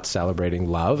is about celebrating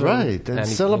love. Right, and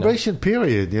celebration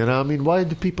period, I mean, why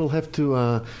do people have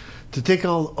to to take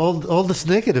all this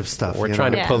negative stuff. We're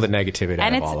trying to pull the negativity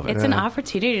out of all of it. It's an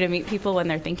opportunity to meet people when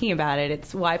they're thinking about it.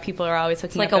 It's why people are always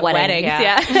hooking like up a at wedding,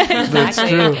 weddings. yeah. That's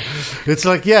true. It's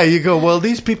like, you go, well,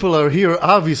 these people are here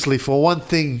obviously for one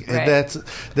thing, and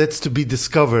that's to be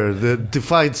discovered, to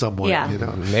find someone. Yeah. You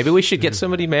know? Maybe we should get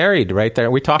somebody married right there.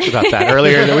 We talked about that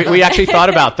earlier. We actually thought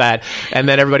about that, and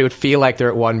then everybody would feel like they're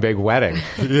at one big wedding.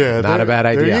 Yeah, Not a bad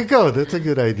idea. There you go. That's a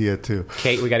good idea too.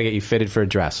 Kate, we got to get you fitted for a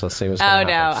dress. Let's see what's going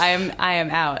to happen. I am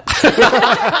out.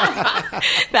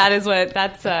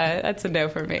 That's a no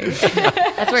for me.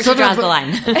 That's where she draws the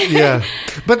line. Yeah.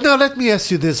 But now let me ask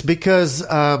you this, because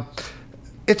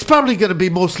it's probably going to be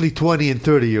mostly 20 and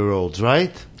 30-year-olds,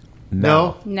 right?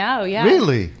 No. No, yeah.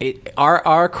 Really?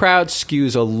 Our crowd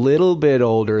skews a little bit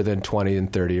older than 20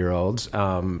 and 30-year-olds.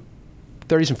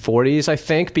 30s and 40s, I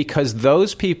think, because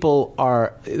those people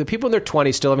the people in their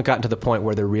 20s still haven't gotten to the point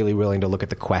where they're really willing to look at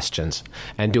the questions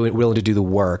and willing to do the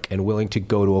work and willing to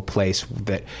go to a place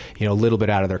that, a little bit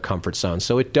out of their comfort zone.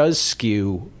 So it does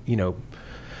skew,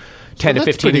 10 to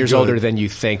 15 years older than you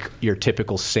think your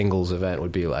typical singles event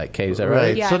would be like. Kate, is that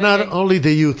right? Yeah, so not only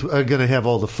the youth are going to have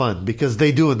all the fun, because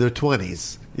they do in their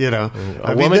 20s. A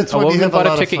woman bought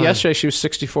a ticket yesterday. She was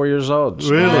 64 years old. She's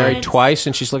been married twice,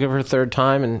 and she's looking for her third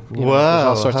time. And there's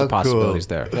all sorts of possibilities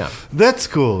there. Yeah, that's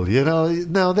cool.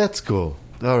 No, that's cool.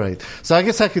 All right, so I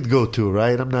guess I could go too,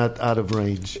 right? I'm not out of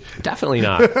range. Definitely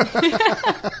not.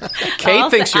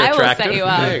 Kate thinks you're attractive. Set you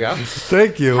up. There you go.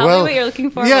 Thank you. Tell me what you're looking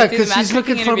for. Yeah, because she's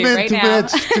looking for men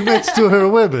to match to her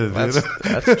women.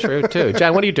 That's true too.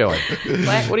 Jen, what are you doing?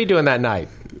 What are you doing that night?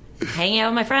 Hanging out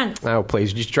with my friends. Oh,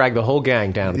 please. Just drag the whole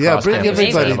gang down. Bring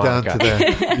everybody down to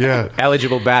that. Yeah.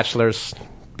 Eligible bachelors,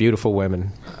 beautiful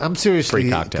women. I'm seriously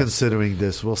considering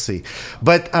this. We'll see.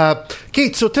 But,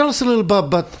 Kate, so tell us a little bit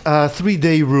about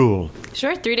 3-Day Rule.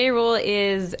 Sure. 3-Day Rule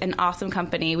is an awesome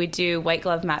company. We do white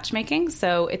glove matchmaking.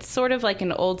 So it's sort of like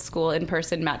an old school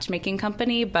in-person matchmaking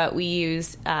company, but we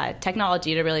use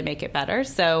technology to really make it better.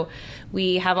 So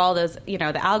we have all those, the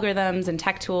algorithms and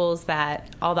tech tools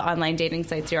that all the online dating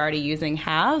sites you're already using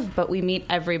have, but we meet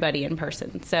everybody in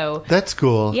person. So that's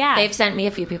cool. Yeah. They've sent me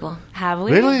a few people. Have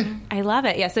we? Really? I love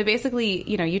it. Yeah. So basically,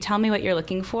 you tell me what you're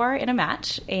looking for in a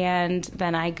match, and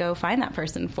then I go find that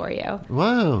person for you.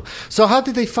 Wow. So how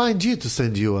did they find you to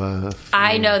send you a...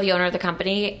 I know the owner of the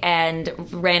company and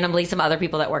randomly some other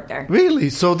people that work there. Really?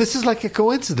 So this is like a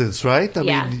coincidence, right? I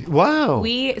mean, wow.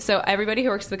 So everybody who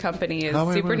works at the company is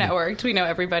super networked. We know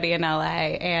everybody in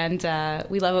LA, and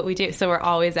we love what we do. So we're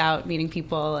always out meeting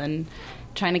people and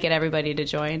trying to get everybody to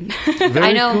join.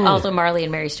 I know also Marley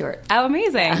and Mary Stewart. Oh,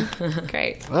 amazing.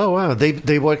 Great. Oh, wow.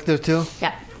 They work there too?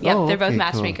 Yeah. Yep, they're both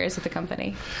matchmakers at the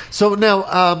company. So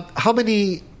now, how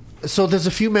many... So there's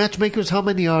a few matchmakers. How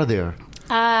many are there?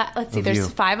 Let's see. There's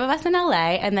 5 of us in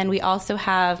LA, and then we also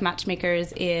have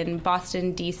matchmakers in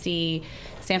Boston, DC,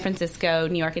 San Francisco,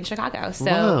 New York, and Chicago.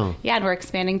 So, and we're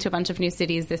expanding to a bunch of new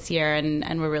cities this year,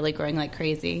 and we're really growing like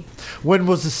crazy. When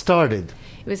was it started?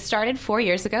 It was started 4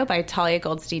 years ago by Talia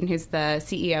Goldstein, who's the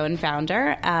CEO and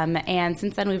founder. And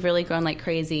since then, we've really grown like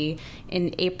crazy.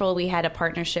 In April, we had a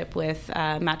partnership with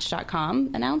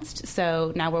Match.com announced.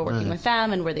 So now we're working with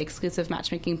them, and we're the exclusive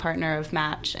matchmaking partner of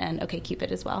Match and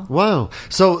OkCupid as well. Wow.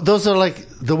 So those are like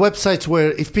the websites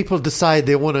where if people decide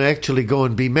they want to actually go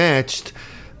and be matched,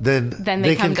 then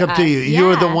they can come to you. Yeah.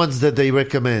 You're the ones that they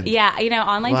recommend. Yeah,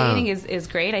 online dating is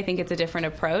great. I think it's a different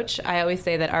approach. I always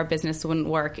say that our business wouldn't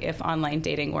work if online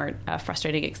dating weren't a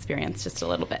frustrating experience just a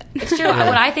little bit. It's true.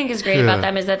 What I think is great about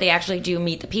them is that they actually do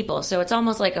meet the people. So it's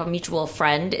almost like a mutual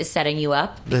friend is setting you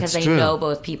up because they know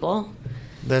both people.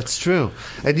 That's true.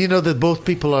 And you know that both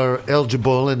people are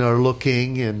eligible and are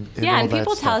looking and yeah, all and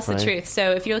people that tell stuff, us the right? truth.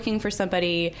 So if you're looking for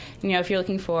somebody, if you're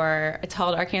looking for a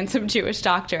tall, dark, handsome Jewish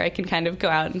doctor, I can kind of go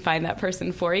out and find that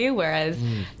person for you. Whereas,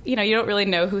 you don't really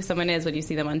know who someone is when you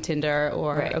see them on Tinder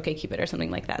or OkCupid or something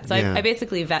like that. So I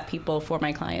basically vet people for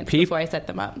my clients before I set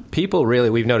them up. People really,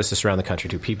 we've noticed this around the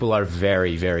country too, people are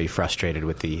very, very frustrated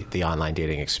with the online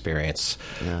dating experience.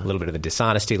 A little bit of the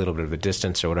dishonesty, a little bit of the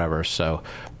distance or whatever. So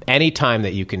anytime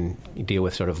that you can deal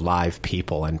with sort of live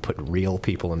people and put real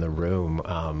people in the room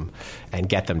and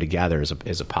get them together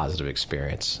is a positive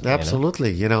experience.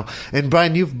 Absolutely, And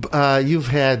Brian, you've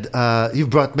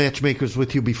brought matchmakers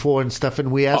with you before and stuff,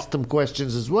 and we asked them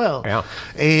questions as well. Yeah.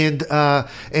 And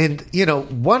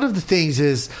one of the things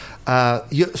is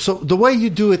So the way you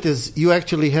do it is you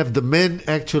actually have the men,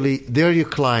 they're your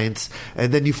clients,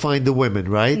 and then you find the women,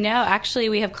 right? No, actually,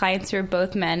 we have clients who are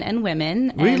both men and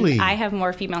women. And Really? I have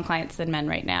more female clients than men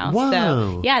right now. Wow.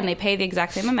 So, yeah, and they pay the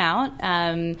exact same amount.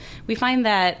 We find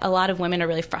that a lot of women are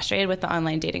really frustrated with the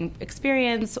online dating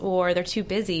experience, or they're too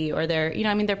busy, or they're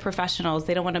professionals.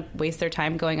 They don't want to waste their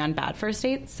time going on bad first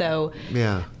dates. So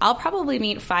Yeah. I'll probably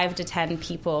meet 5 to 10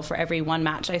 people for every one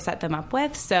match I set them up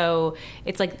with. So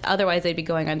it's like otherwise they'd be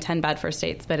going on 10 bad first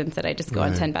dates, but instead I just go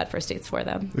on 10 bad first dates for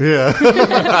them. Yeah.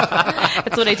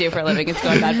 That's what I do for a living, is go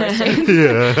on bad first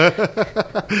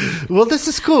dates. Well, this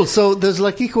is cool. So there's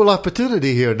like equal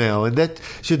opportunity here now, and that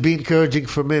should be encouraging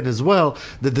for men as well,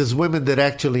 that there's women that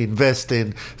actually invest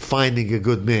in finding a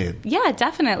good man. Yeah,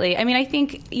 definitely. I mean, I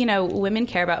think, women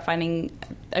care about finding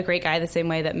a great guy the same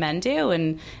way that men do,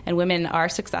 and women are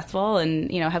successful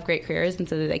and, have great careers, and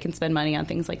so that they can spend money on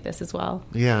things like this as well.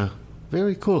 Yeah.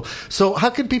 Very cool. So how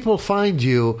can people find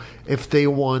you if they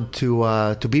want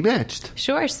to be matched?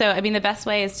 Sure. So, I mean, the best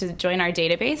way is to join our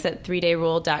database at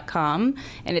 3dayrule.com,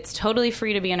 and it's totally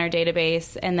free to be in our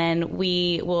database, and then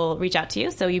we will reach out to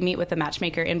you. So you meet with a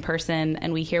matchmaker in person,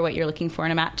 and we hear what you're looking for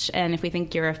in a match, and if we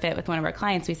think you're a fit with one of our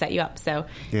clients, we set you up. So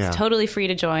It's totally free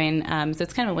to join, so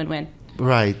it's kind of a win-win.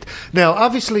 Right. Now,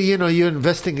 obviously, you're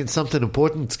investing in something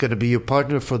important. It's going to be your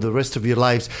partner for the rest of your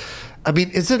lives. I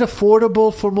mean, is it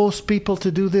affordable for most people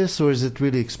to do this, or is it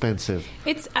really expensive?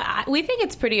 We think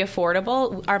it's pretty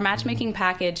affordable. Our matchmaking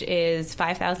package is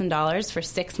 $5,000 for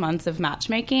 6 months of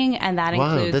matchmaking, and that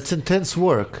includes... Wow, that's intense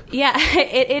work. Yeah,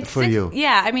 it's for you.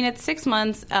 Yeah, I mean, it's 6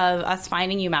 months of us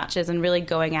finding you matches and really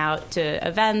going out to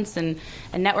events and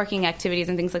networking activities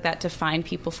and things like that to find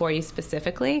people for you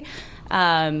specifically.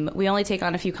 We only take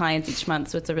on a few clients each month,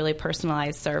 so it's a really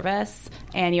personalized service.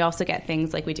 And you also get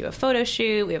things like we do a photo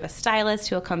shoot, we have a stylist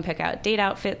who will come pick out date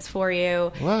outfits for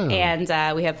you, wow.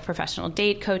 And we have professional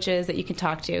date coaches that you can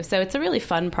talk to. So it's a really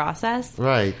fun process.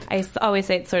 Right. I always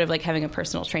say it's sort of like having a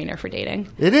personal trainer for dating.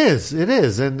 It is,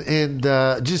 and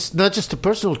just not just a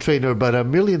personal trainer, but a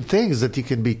million things that you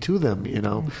can be to them.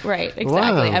 Right. Exactly.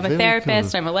 Wow, I'm a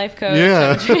therapist. cool. I'm a life coach.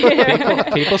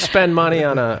 Yeah. People spend money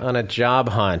on a job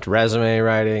hunt, resume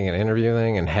writing, and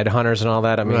interviewing, and headhunters and all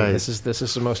that. I mean, Right. this is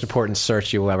the most important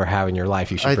search you will ever have in your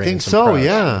life. You should. I bring think in some so. pros.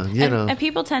 Yeah. And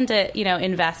people tend to,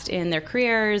 invest in their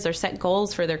careers or set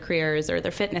goals for their careers or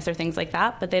their fitness or things like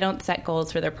that, but they don't set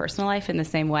goals for their personal life in the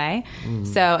same way.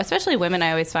 So, especially women,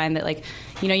 I always find that,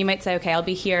 you might say, okay, I'll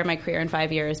be here in my career in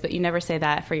 5 years, but you never say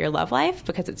that for your love life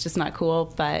because it's just not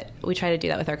cool. But we try to do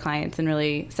that with our clients and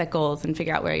really set goals and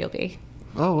figure out where you'll be.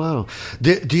 Oh, wow.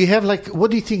 Do you have,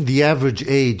 what do you think the average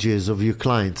age is of your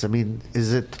clients? I mean,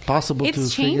 is it possible to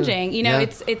It's figure? changing. Yeah.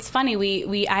 It's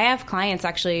funny. I have clients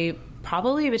actually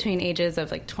probably between ages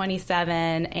of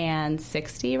 27 and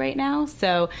 60 right now.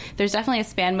 So there's definitely a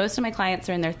span. Most of my clients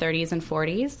are in their 30s and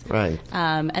 40s. Right.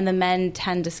 And the men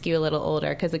tend to skew a little older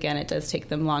because, again, it does take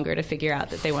them longer to figure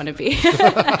out that they want to be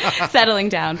settling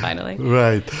down finally.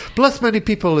 Right. Plus, many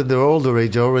people in their older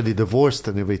age are already divorced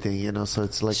and everything, so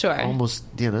it's Sure. almost,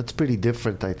 it's pretty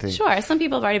different, I think. Sure. Some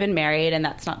people have already been married and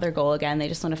that's not their goal again. They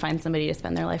just want to find somebody to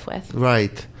spend their life with.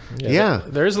 Right. Yeah.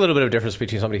 There is a little bit of difference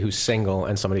between somebody who's single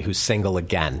and somebody who's single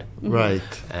again. Right.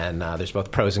 And there's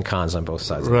both pros and cons on both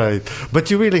sides. Right.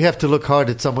 But you really have to look hard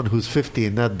at someone who's 50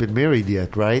 and not been married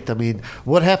yet, right? I mean,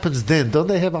 what happens then? Don't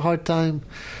they have a hard time?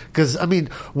 Because,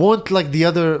 won't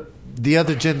the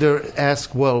other gender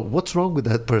ask, well, what's wrong with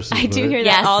that person? I do right? hear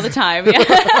Yes. that all the time. Yeah.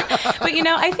 But,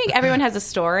 I think everyone has a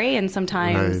story, and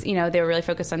sometimes, Right. they were really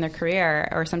focused on their career,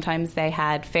 or sometimes they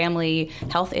had family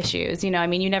health issues. You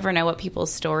never know what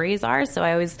people's stories are. So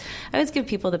I always give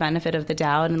people the benefit of the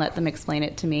doubt and let them explain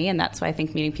it to me. And that's why I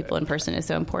think meeting people in person is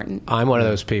so important. I'm one of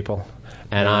those people.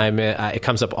 And it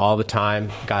comes up all the time.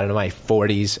 Got into my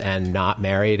 40s and not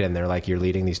married, and they're like, "You're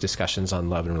leading these discussions on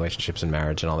love and relationships and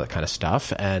marriage and all that kind of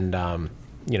stuff." And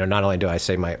not only do I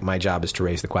say my job is to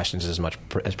raise the questions as much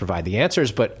as provide the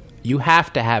answers, but you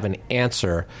have to have an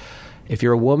answer. If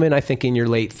you're a woman, I think in your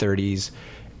late 30s,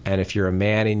 and if you're a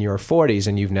man in your 40s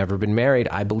and you've never been married,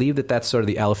 I believe that that's sort of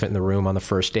the elephant in the room on the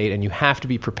first date, and you have to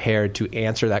be prepared to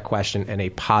answer that question in a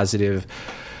positive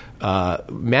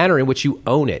manner in which you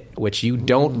own it, which you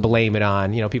don't blame it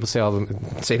on. People say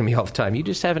to me all the time, "You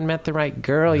just haven't met the right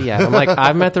girl yet." I'm like,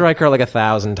 I've met the right girl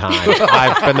 1,000 times.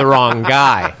 I've been the wrong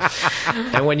guy.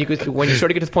 And when you sort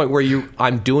of get to the point where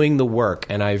I'm doing the work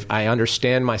and I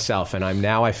understand myself and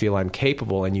I feel I'm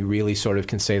capable, and you really sort of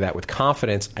can say that with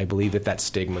confidence, I believe that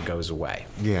stigma goes away.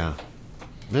 Yeah.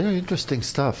 Very interesting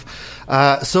stuff.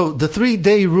 So the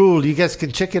 3-Day Rule, you guys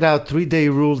can check it out,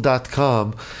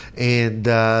 3dayrule.com. And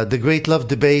the Great Love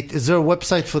Debate, is there a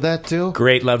website for that too?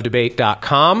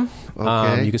 GreatLoveDebate.com.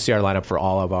 Okay. You can see our lineup for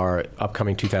all of our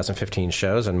upcoming 2015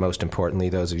 shows, and most importantly,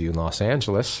 those of you in Los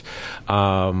Angeles.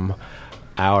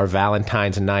 Our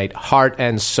Valentine's night, Heart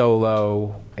and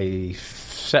Solo, a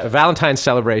Valentine's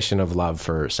celebration of love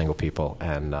for single people.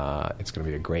 And it's going to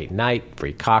be a great night.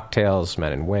 Free cocktails,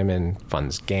 men and women,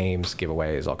 fun games,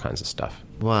 giveaways, all kinds of stuff.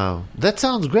 Wow. That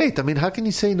sounds great. I mean, how can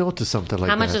you say no to something like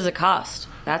that? How much does it cost?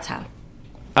 That's how.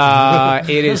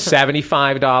 It is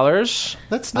 $75.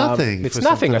 That's nothing. It's for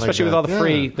nothing, something especially like with all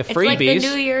that. the It's freebies. like the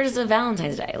New Year's of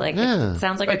Valentine's Day. Like, Yeah. it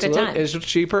sounds like a good time. It's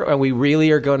cheaper, and we really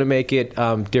are going to make it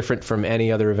different from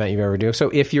any other event you've ever done. So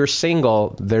if you're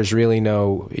single, there's really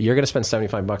you're going to spend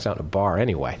 $75 out in a bar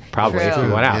anyway, probably, if True.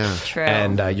 you went out. Yeah. True.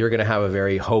 And you're going to have a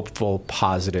very hopeful,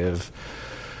 positive,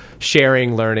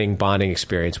 sharing, learning, bonding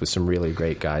experience with some really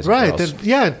great guys and Right. girls. And,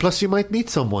 and plus you might meet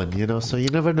someone, so you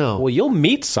never know. Well, you'll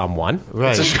meet someone.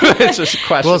 Right. It's just a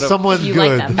question Well, of... someone You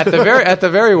like good. them. At the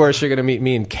very worst, you're going to meet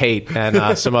me and Kate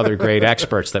and some other great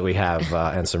experts that we have,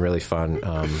 and some really fun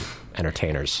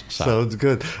entertainers. Sounds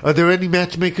good. Are there any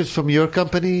matchmakers from your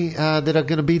company that are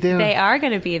going to be there? They are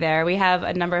going to be there. We have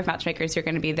a number of matchmakers who are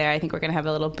going to be there. I think we're going to have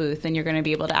a little booth, and you're going to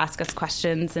be able to ask us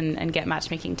questions and get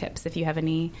matchmaking tips if you have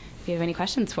any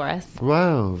questions for us.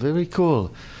 Wow, very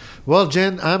cool. Well,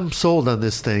 Jen, I'm sold on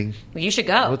this thing. Well, you should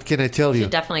go. What can I tell you?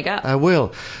 should definitely go. I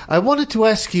will. I wanted to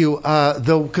ask you,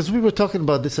 though, because we were talking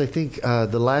about this, I think,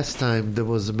 the last time there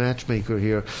was a matchmaker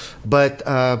here. But,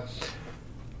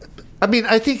 I mean,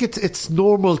 I think it's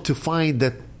normal to find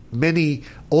that many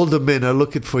older men are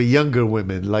looking for younger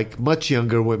women, like much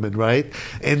younger women, right?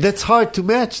 And that's hard to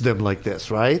match them like this,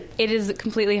 right? It is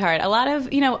completely hard. A lot of,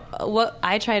 what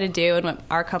I try to do and what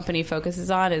our company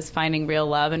focuses on is finding real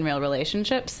love and real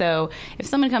relationships. So if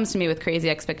someone comes to me with crazy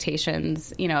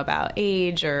expectations, about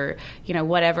age or,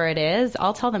 whatever it is,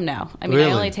 I'll tell them no. I mean,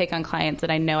 Really? I only take on clients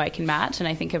that I know I can match and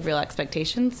I think have real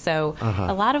expectations. So Uh-huh.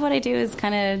 a lot of what I do is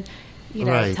kind of,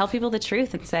 Right. tell people the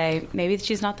truth and say, maybe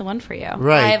she's not the one for you.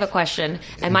 Right. I have a question.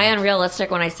 Am I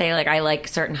unrealistic when I say, like, I like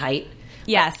certain height?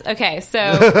 Yes. Okay. So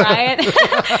Ryan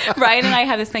and I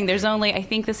have this thing. I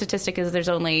think the statistic is there's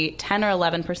only 10 or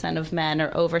 11% of men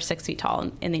are over 6 feet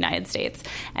tall in the United States.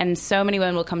 And so many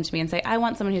women will come to me and say, I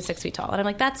want someone who's 6 feet tall. And I'm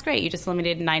like, that's great. You just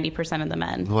eliminated 90% of the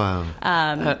men. Wow.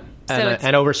 And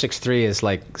over 6'3" is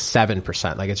like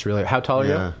 7%. Like, it's really... How tall are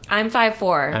Yeah. you? I'm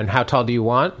 5'4", And how tall do you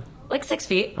want? like 6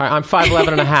 feet. All right, I'm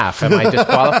 5'11" and a half. Am I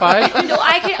disqualified? No,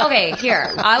 I can. Okay,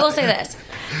 here. I will say this: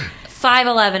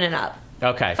 5'11" and up.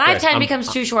 Okay. 5'10" good. becomes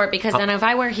too short because then if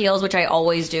I wear heels, which I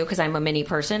always do because I'm a mini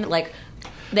person, like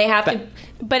they have to.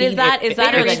 But is that bigger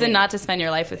a than reason me. not to spend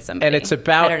your life with somebody? And it's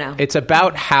about I don't know. it's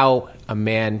about how a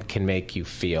man can make you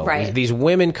feel. Right. These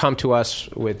women come to us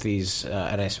with these,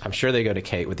 and I'm sure they go to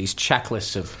Kate with these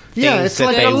checklists of things Yeah, it's that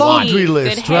like they a laundry Good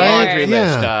list, hair. right? laundry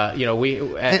Yeah. list.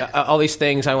 We all these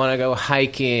things. I want to go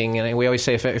hiking, and we always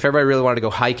say if everybody really wanted to go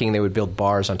hiking, they would build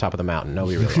bars on top of the mountain.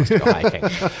 Nobody really wants to go hiking.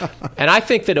 And I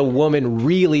think that a woman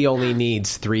really only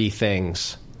needs 3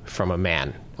 things from a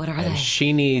man. What are And they?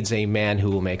 she needs a man who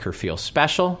will make her feel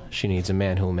special. She needs a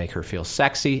man who will make her feel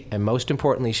sexy. And most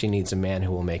importantly, she needs a man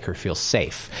who will make her feel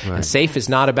safe. Right. And safe is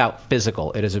not about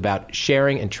physical. It is about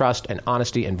sharing and trust and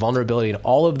honesty and vulnerability and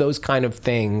all of those kind of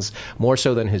things, more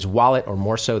so than his wallet or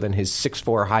more so than his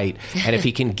 6'4" height. And if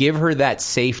he can give her that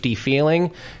safety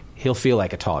feeling, he'll feel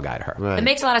like a tall guy to her. Right. It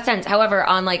makes a lot of sense. However,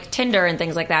 on like Tinder and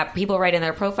things like that, people write in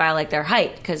their profile like their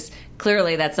height because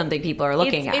clearly that's something people are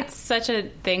looking at. It's such a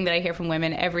thing that I hear from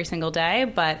women every single day,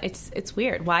 but it's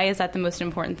weird. Why is that the most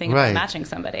important thing Right. about matching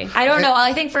somebody? I don't know.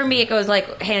 I think for me it goes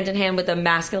like hand in hand with the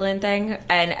masculine thing,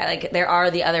 and like there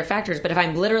are the other factors. But if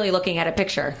I'm literally looking at a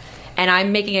picture and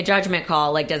I'm making a judgment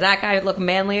call, like does that guy look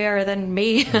manlier than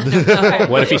me?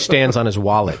 What if he stands on his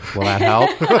wallet? Will that help?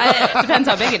 Depends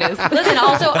how big it is. Listen,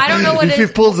 also I don't know what If he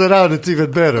his pulls it out, it's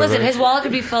even better. listen. right? His wallet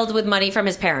could be filled with money from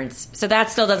his parents, so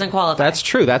that still doesn't qualify. That's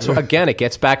true. That's again, it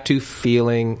gets back to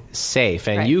feeling safe.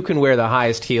 And Right. you can wear the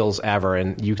highest heels ever,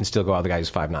 and you can still go out with the guy who's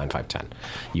 5'9", 5'10".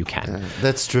 You can.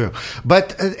 That's true.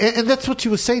 But, and that's what she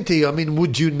was saying to you. I mean,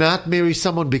 would you not marry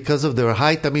someone because of their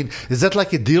height? I mean, is that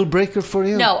like a deal breaker for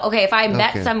you? No, okay, if I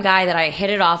met Okay. some guy that I hit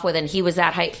it off with and he was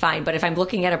that height, fine. But if I'm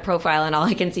looking at a profile and all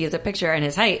I can see is a picture and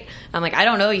his height, I'm like, I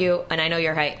don't know you and I know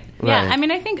your height. Yeah, Right. I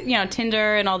mean, I think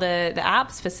Tinder and all the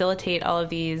apps facilitate all of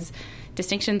these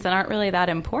distinctions that aren't really that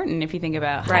important if you think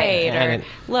about Right. height or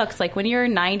looks. Like when you're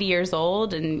 90 years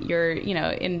old and you're,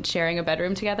 in sharing a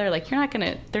bedroom together, like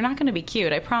they're not gonna be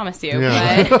cute. I promise you.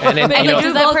 Yeah. But, And then, but you know,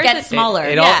 does both get smaller.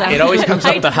 It always comes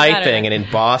up Height the doesn't height matter. thing, and in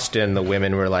Boston, the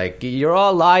women were like, "You're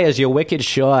all liars. You're wicked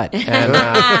short,"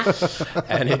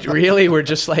 and it really, we're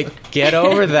just like, get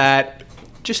over that.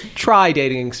 Just try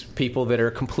dating people that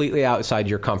are completely outside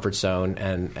your comfort zone,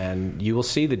 and you will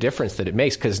see the difference that it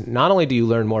makes. Because not only do you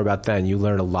learn more about them, you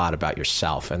learn a lot about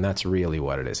yourself, and that's really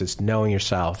what it is. It's knowing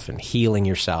yourself and healing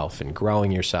yourself and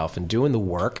growing yourself and doing the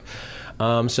work.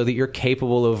 So that you're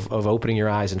capable of opening your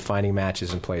eyes and finding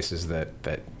matches in places that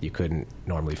you couldn't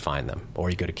normally find them. Or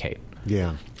you go to Kate.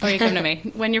 Yeah. Or you come to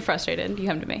me. When you're frustrated, you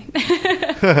come to me.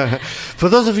 For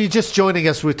those of you just joining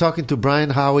us, we're talking to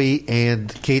Brian Howie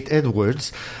and Kate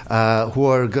Edwards, who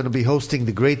are going to be hosting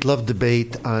the Great Love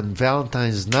Debate on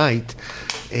Valentine's night.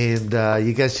 And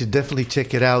you guys should definitely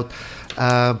check it out.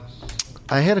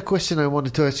 I had a question I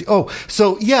wanted to ask you. Oh,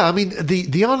 so yeah, I mean,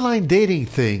 the online dating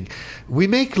thing, we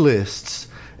make lists,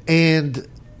 and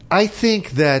I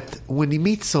think that when you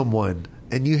meet someone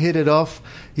and you hit it off,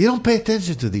 you don't pay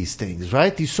attention to these things,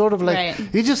 right? You sort of like,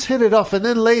 Right. you just hit it off, and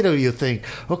then later you think,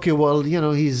 okay, well,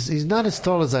 he's not as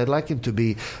tall as I'd like him to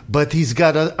be, but he's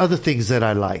got other things that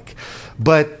I like.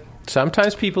 But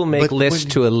Sometimes people make But lists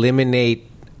when- to eliminate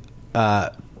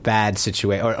bad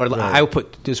situation. Or Right. I would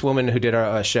put this woman who did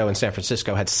our show in San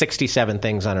Francisco had 67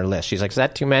 things on her list. She's like, is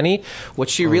that too many?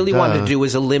 What she really wanted to do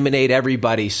was eliminate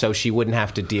everybody so she wouldn't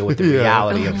have to deal with the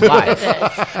reality of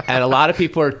life. And a lot of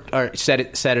people are set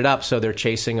it up so they're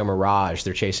chasing a mirage.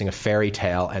 They're chasing a fairy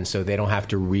tale. And so they don't have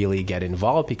to really get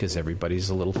involved because everybody's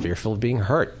a little fearful of being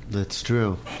hurt. That's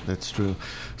true. That's true.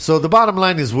 So the bottom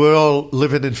line is we're all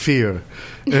living in fear,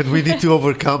 and we need to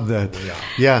overcome that.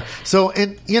 Yeah. So,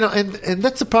 and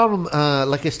that's the problem.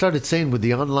 Like I started saying with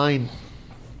the online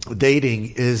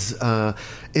dating is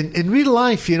in real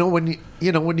life. When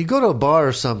you go to a bar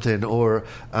or something, or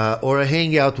a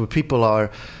hangout where people are.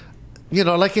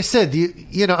 Like I said,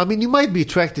 you might be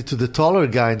attracted to the taller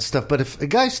guy and stuff, but if a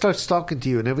guy starts talking to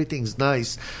you and everything's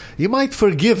nice, you might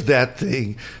forgive that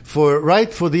thing for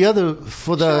the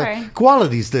Sure.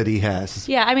 qualities that he has.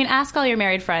 Yeah, I mean, ask all your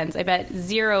married friends. I bet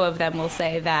 0 of them will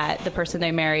say that the person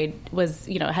they married was,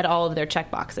 had all of their check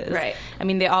boxes. Right. I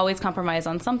mean, they always compromise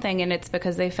on something, and it's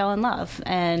because they fell in love.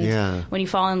 And when you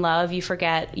fall in love, you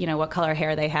forget, what color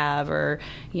hair they have or,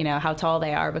 how tall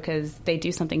they are because they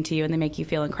do something to you and they make you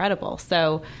feel incredible.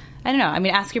 So, I don't know. I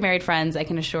mean, ask your married friends. I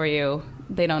can assure you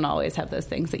they don't always have those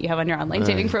things that you have on your online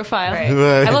dating profile. Right.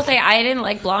 Right. I will say I didn't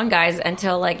like blonde guys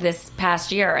until this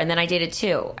past year, and then I dated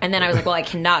 2, and then I was like, well, I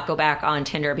cannot go back on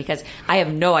Tinder because I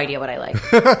have no idea what I like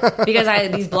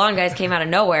because these blonde guys came out of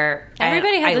nowhere. and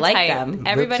Everybody has I a like type. them.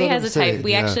 Everybody That's has a what I'm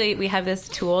type. saying, We have this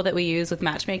tool that we use with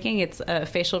matchmaking. It's a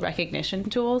facial recognition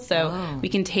tool. So we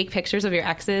can take pictures of your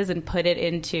exes and put it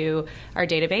into our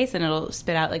database, and it'll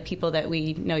spit out people that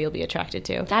we know you'll be attracted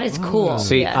to. That is cool.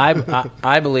 See, Yeah.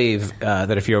 I believe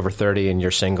that if you're over 30 and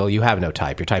you're single, you have no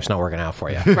type. Your type's not working out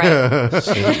for you. Right.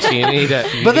 So you need to.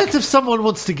 But that's if someone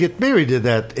wants to get married at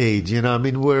that age, I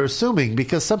mean, we're assuming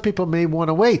because some people may want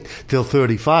to wait till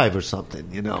 35 or something,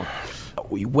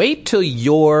 Wait till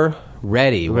you're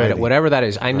ready. Ready. Whatever that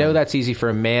is. I know that's easy for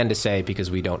a man to say because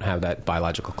we don't have that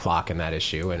biological clock and that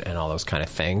issue and all those kind of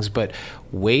things. But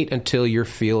wait until you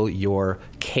feel you're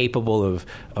capable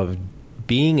of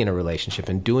being in a relationship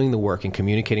and doing the work and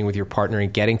communicating with your partner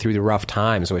and getting through the rough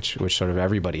times, which sort of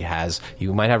everybody has.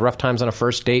 You might have rough times on a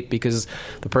first date because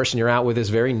the person you're out with is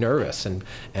very nervous, and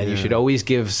you should always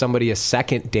give somebody a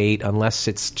second date unless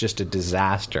it's just a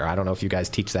disaster. I don't know if you guys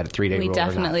teach that at 3-day We rule or not.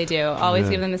 definitely do. Always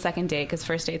give them the second date because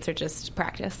first dates are just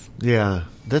practice. Yeah,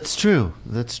 that's true.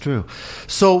 That's true.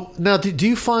 So now, do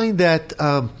you find that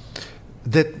I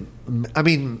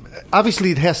mean,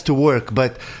 obviously it has to work,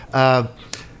 but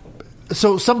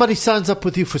so somebody signs up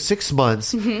with you for 6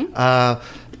 months.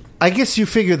 I guess you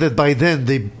figure that by then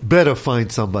they better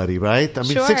find somebody, right? I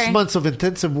mean, Sure. 6 months of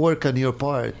intensive work on your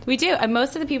part. We do. And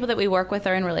most of the people that we work with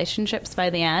are in relationships by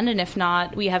the end. And if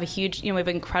not, we have we have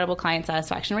incredible client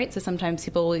satisfaction rates. So sometimes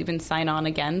people will even sign on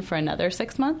again for another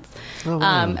 6 months. Oh,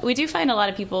 wow. We do find a lot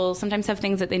of people sometimes have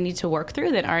things that they need to work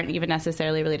through that aren't even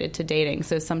necessarily related to dating.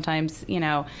 So sometimes,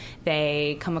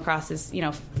 they come across as,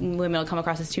 women will come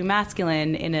across as too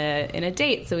masculine in a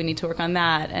date. So we need to work on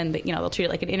that. And, they'll treat it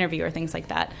like an interview or things like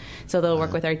that. So they'll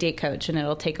work with our date coach, and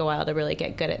it'll take a while to really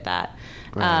get good at that.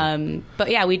 Right. But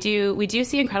yeah, we do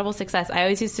see incredible success. I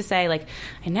always used to say, like,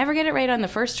 I never get it right on the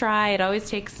first try. It always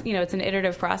takes, it's an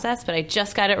iterative process, but I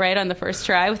just got it right on the first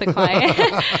try with a client.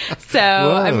 So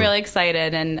I'm really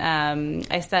excited. And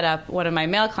I set up one of my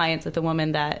male clients with a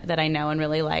woman that I know and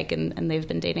really like, and they've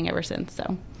been dating ever since.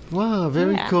 So. Wow,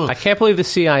 very cool. I can't believe the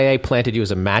CIA planted you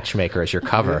as a matchmaker as your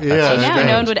cover. Yeah, I know,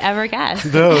 no one would ever guess.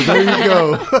 No, there you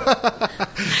go.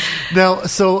 Now,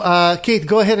 so Kate,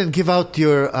 go ahead and give out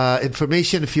your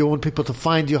information. If you want people to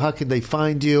find you, how can they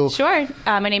find you? Sure.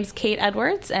 My name's Kate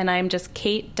Edwards, and I'm just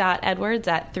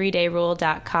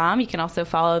kate.edwards@3dayrule.com. You can also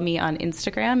follow me on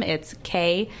Instagram. It's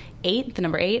K8, the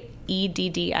number 8,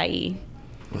 EDDIE.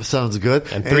 Sounds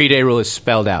good. And 3-Day Rule is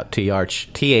spelled out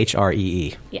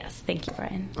THREE. Yes, thank you,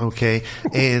 Brian. Okay,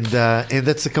 and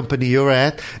that's the company you're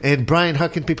at. And Brian, how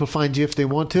can people find you if they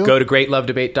want to? Go to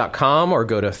greatlovedebate.com or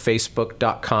go to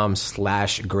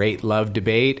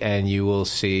facebook.com/greatlovedebate, and you will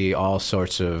see all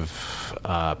sorts of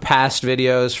past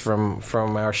videos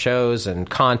from our shows and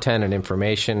content and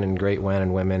information and great men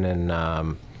and women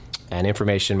and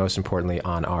information, most importantly,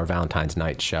 on our Valentine's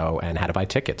night show and how to buy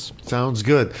tickets. Sounds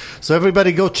good. So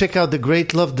everybody go check out the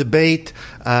Great Love Debate.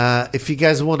 If you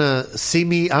guys want to see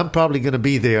me, I'm probably going to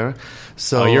be there.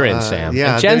 So, you're in, Sam.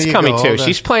 Yeah, and Jen's coming, too.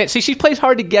 She's She's playing. See, she plays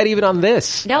hard to get even on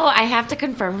this. No, I have to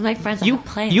confirm with my friends. I have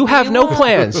plans. You have no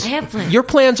plans. I have plans. Your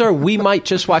plans are we might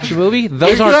just watch a movie.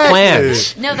 Those aren't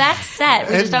plans. No, that's set.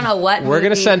 We just don't know what. We're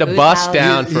going to send a whose bus house.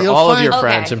 down for You'll all of find- your Okay,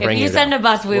 friends and bring if you you send down. a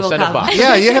bus, we will send a come. bus.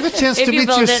 Yeah, you have a chance If to you meet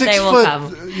build your it, they will 6 come.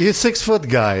 foot, your 6 foot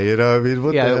guy. You know, I mean,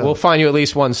 what the Yeah, hell? we'll find you at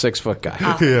least one 6-foot guy.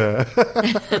 Yeah.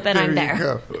 Then I'm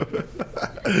there.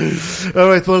 All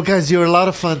right, well, guys, you're a lot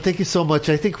of fun. Thank you so much.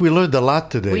 I think we learned a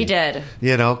lot today. We did.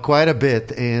 Quite a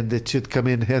bit, and it should come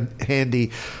in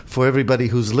handy for everybody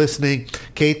who's listening.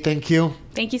 Kate, thank you.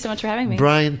 Thank you so much for having me.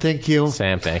 Brian, thank you.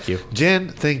 Sam, thank you. Jen,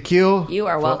 thank you. You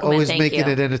are welcome, For always and thank making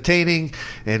you. it entertaining,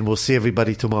 and we'll see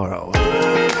everybody tomorrow.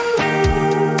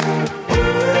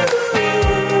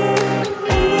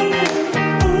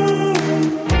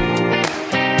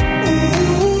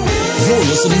 You're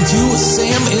listening to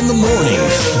Sam in the Morning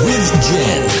with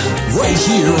Jen, right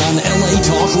here on LA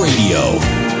Talk Radio.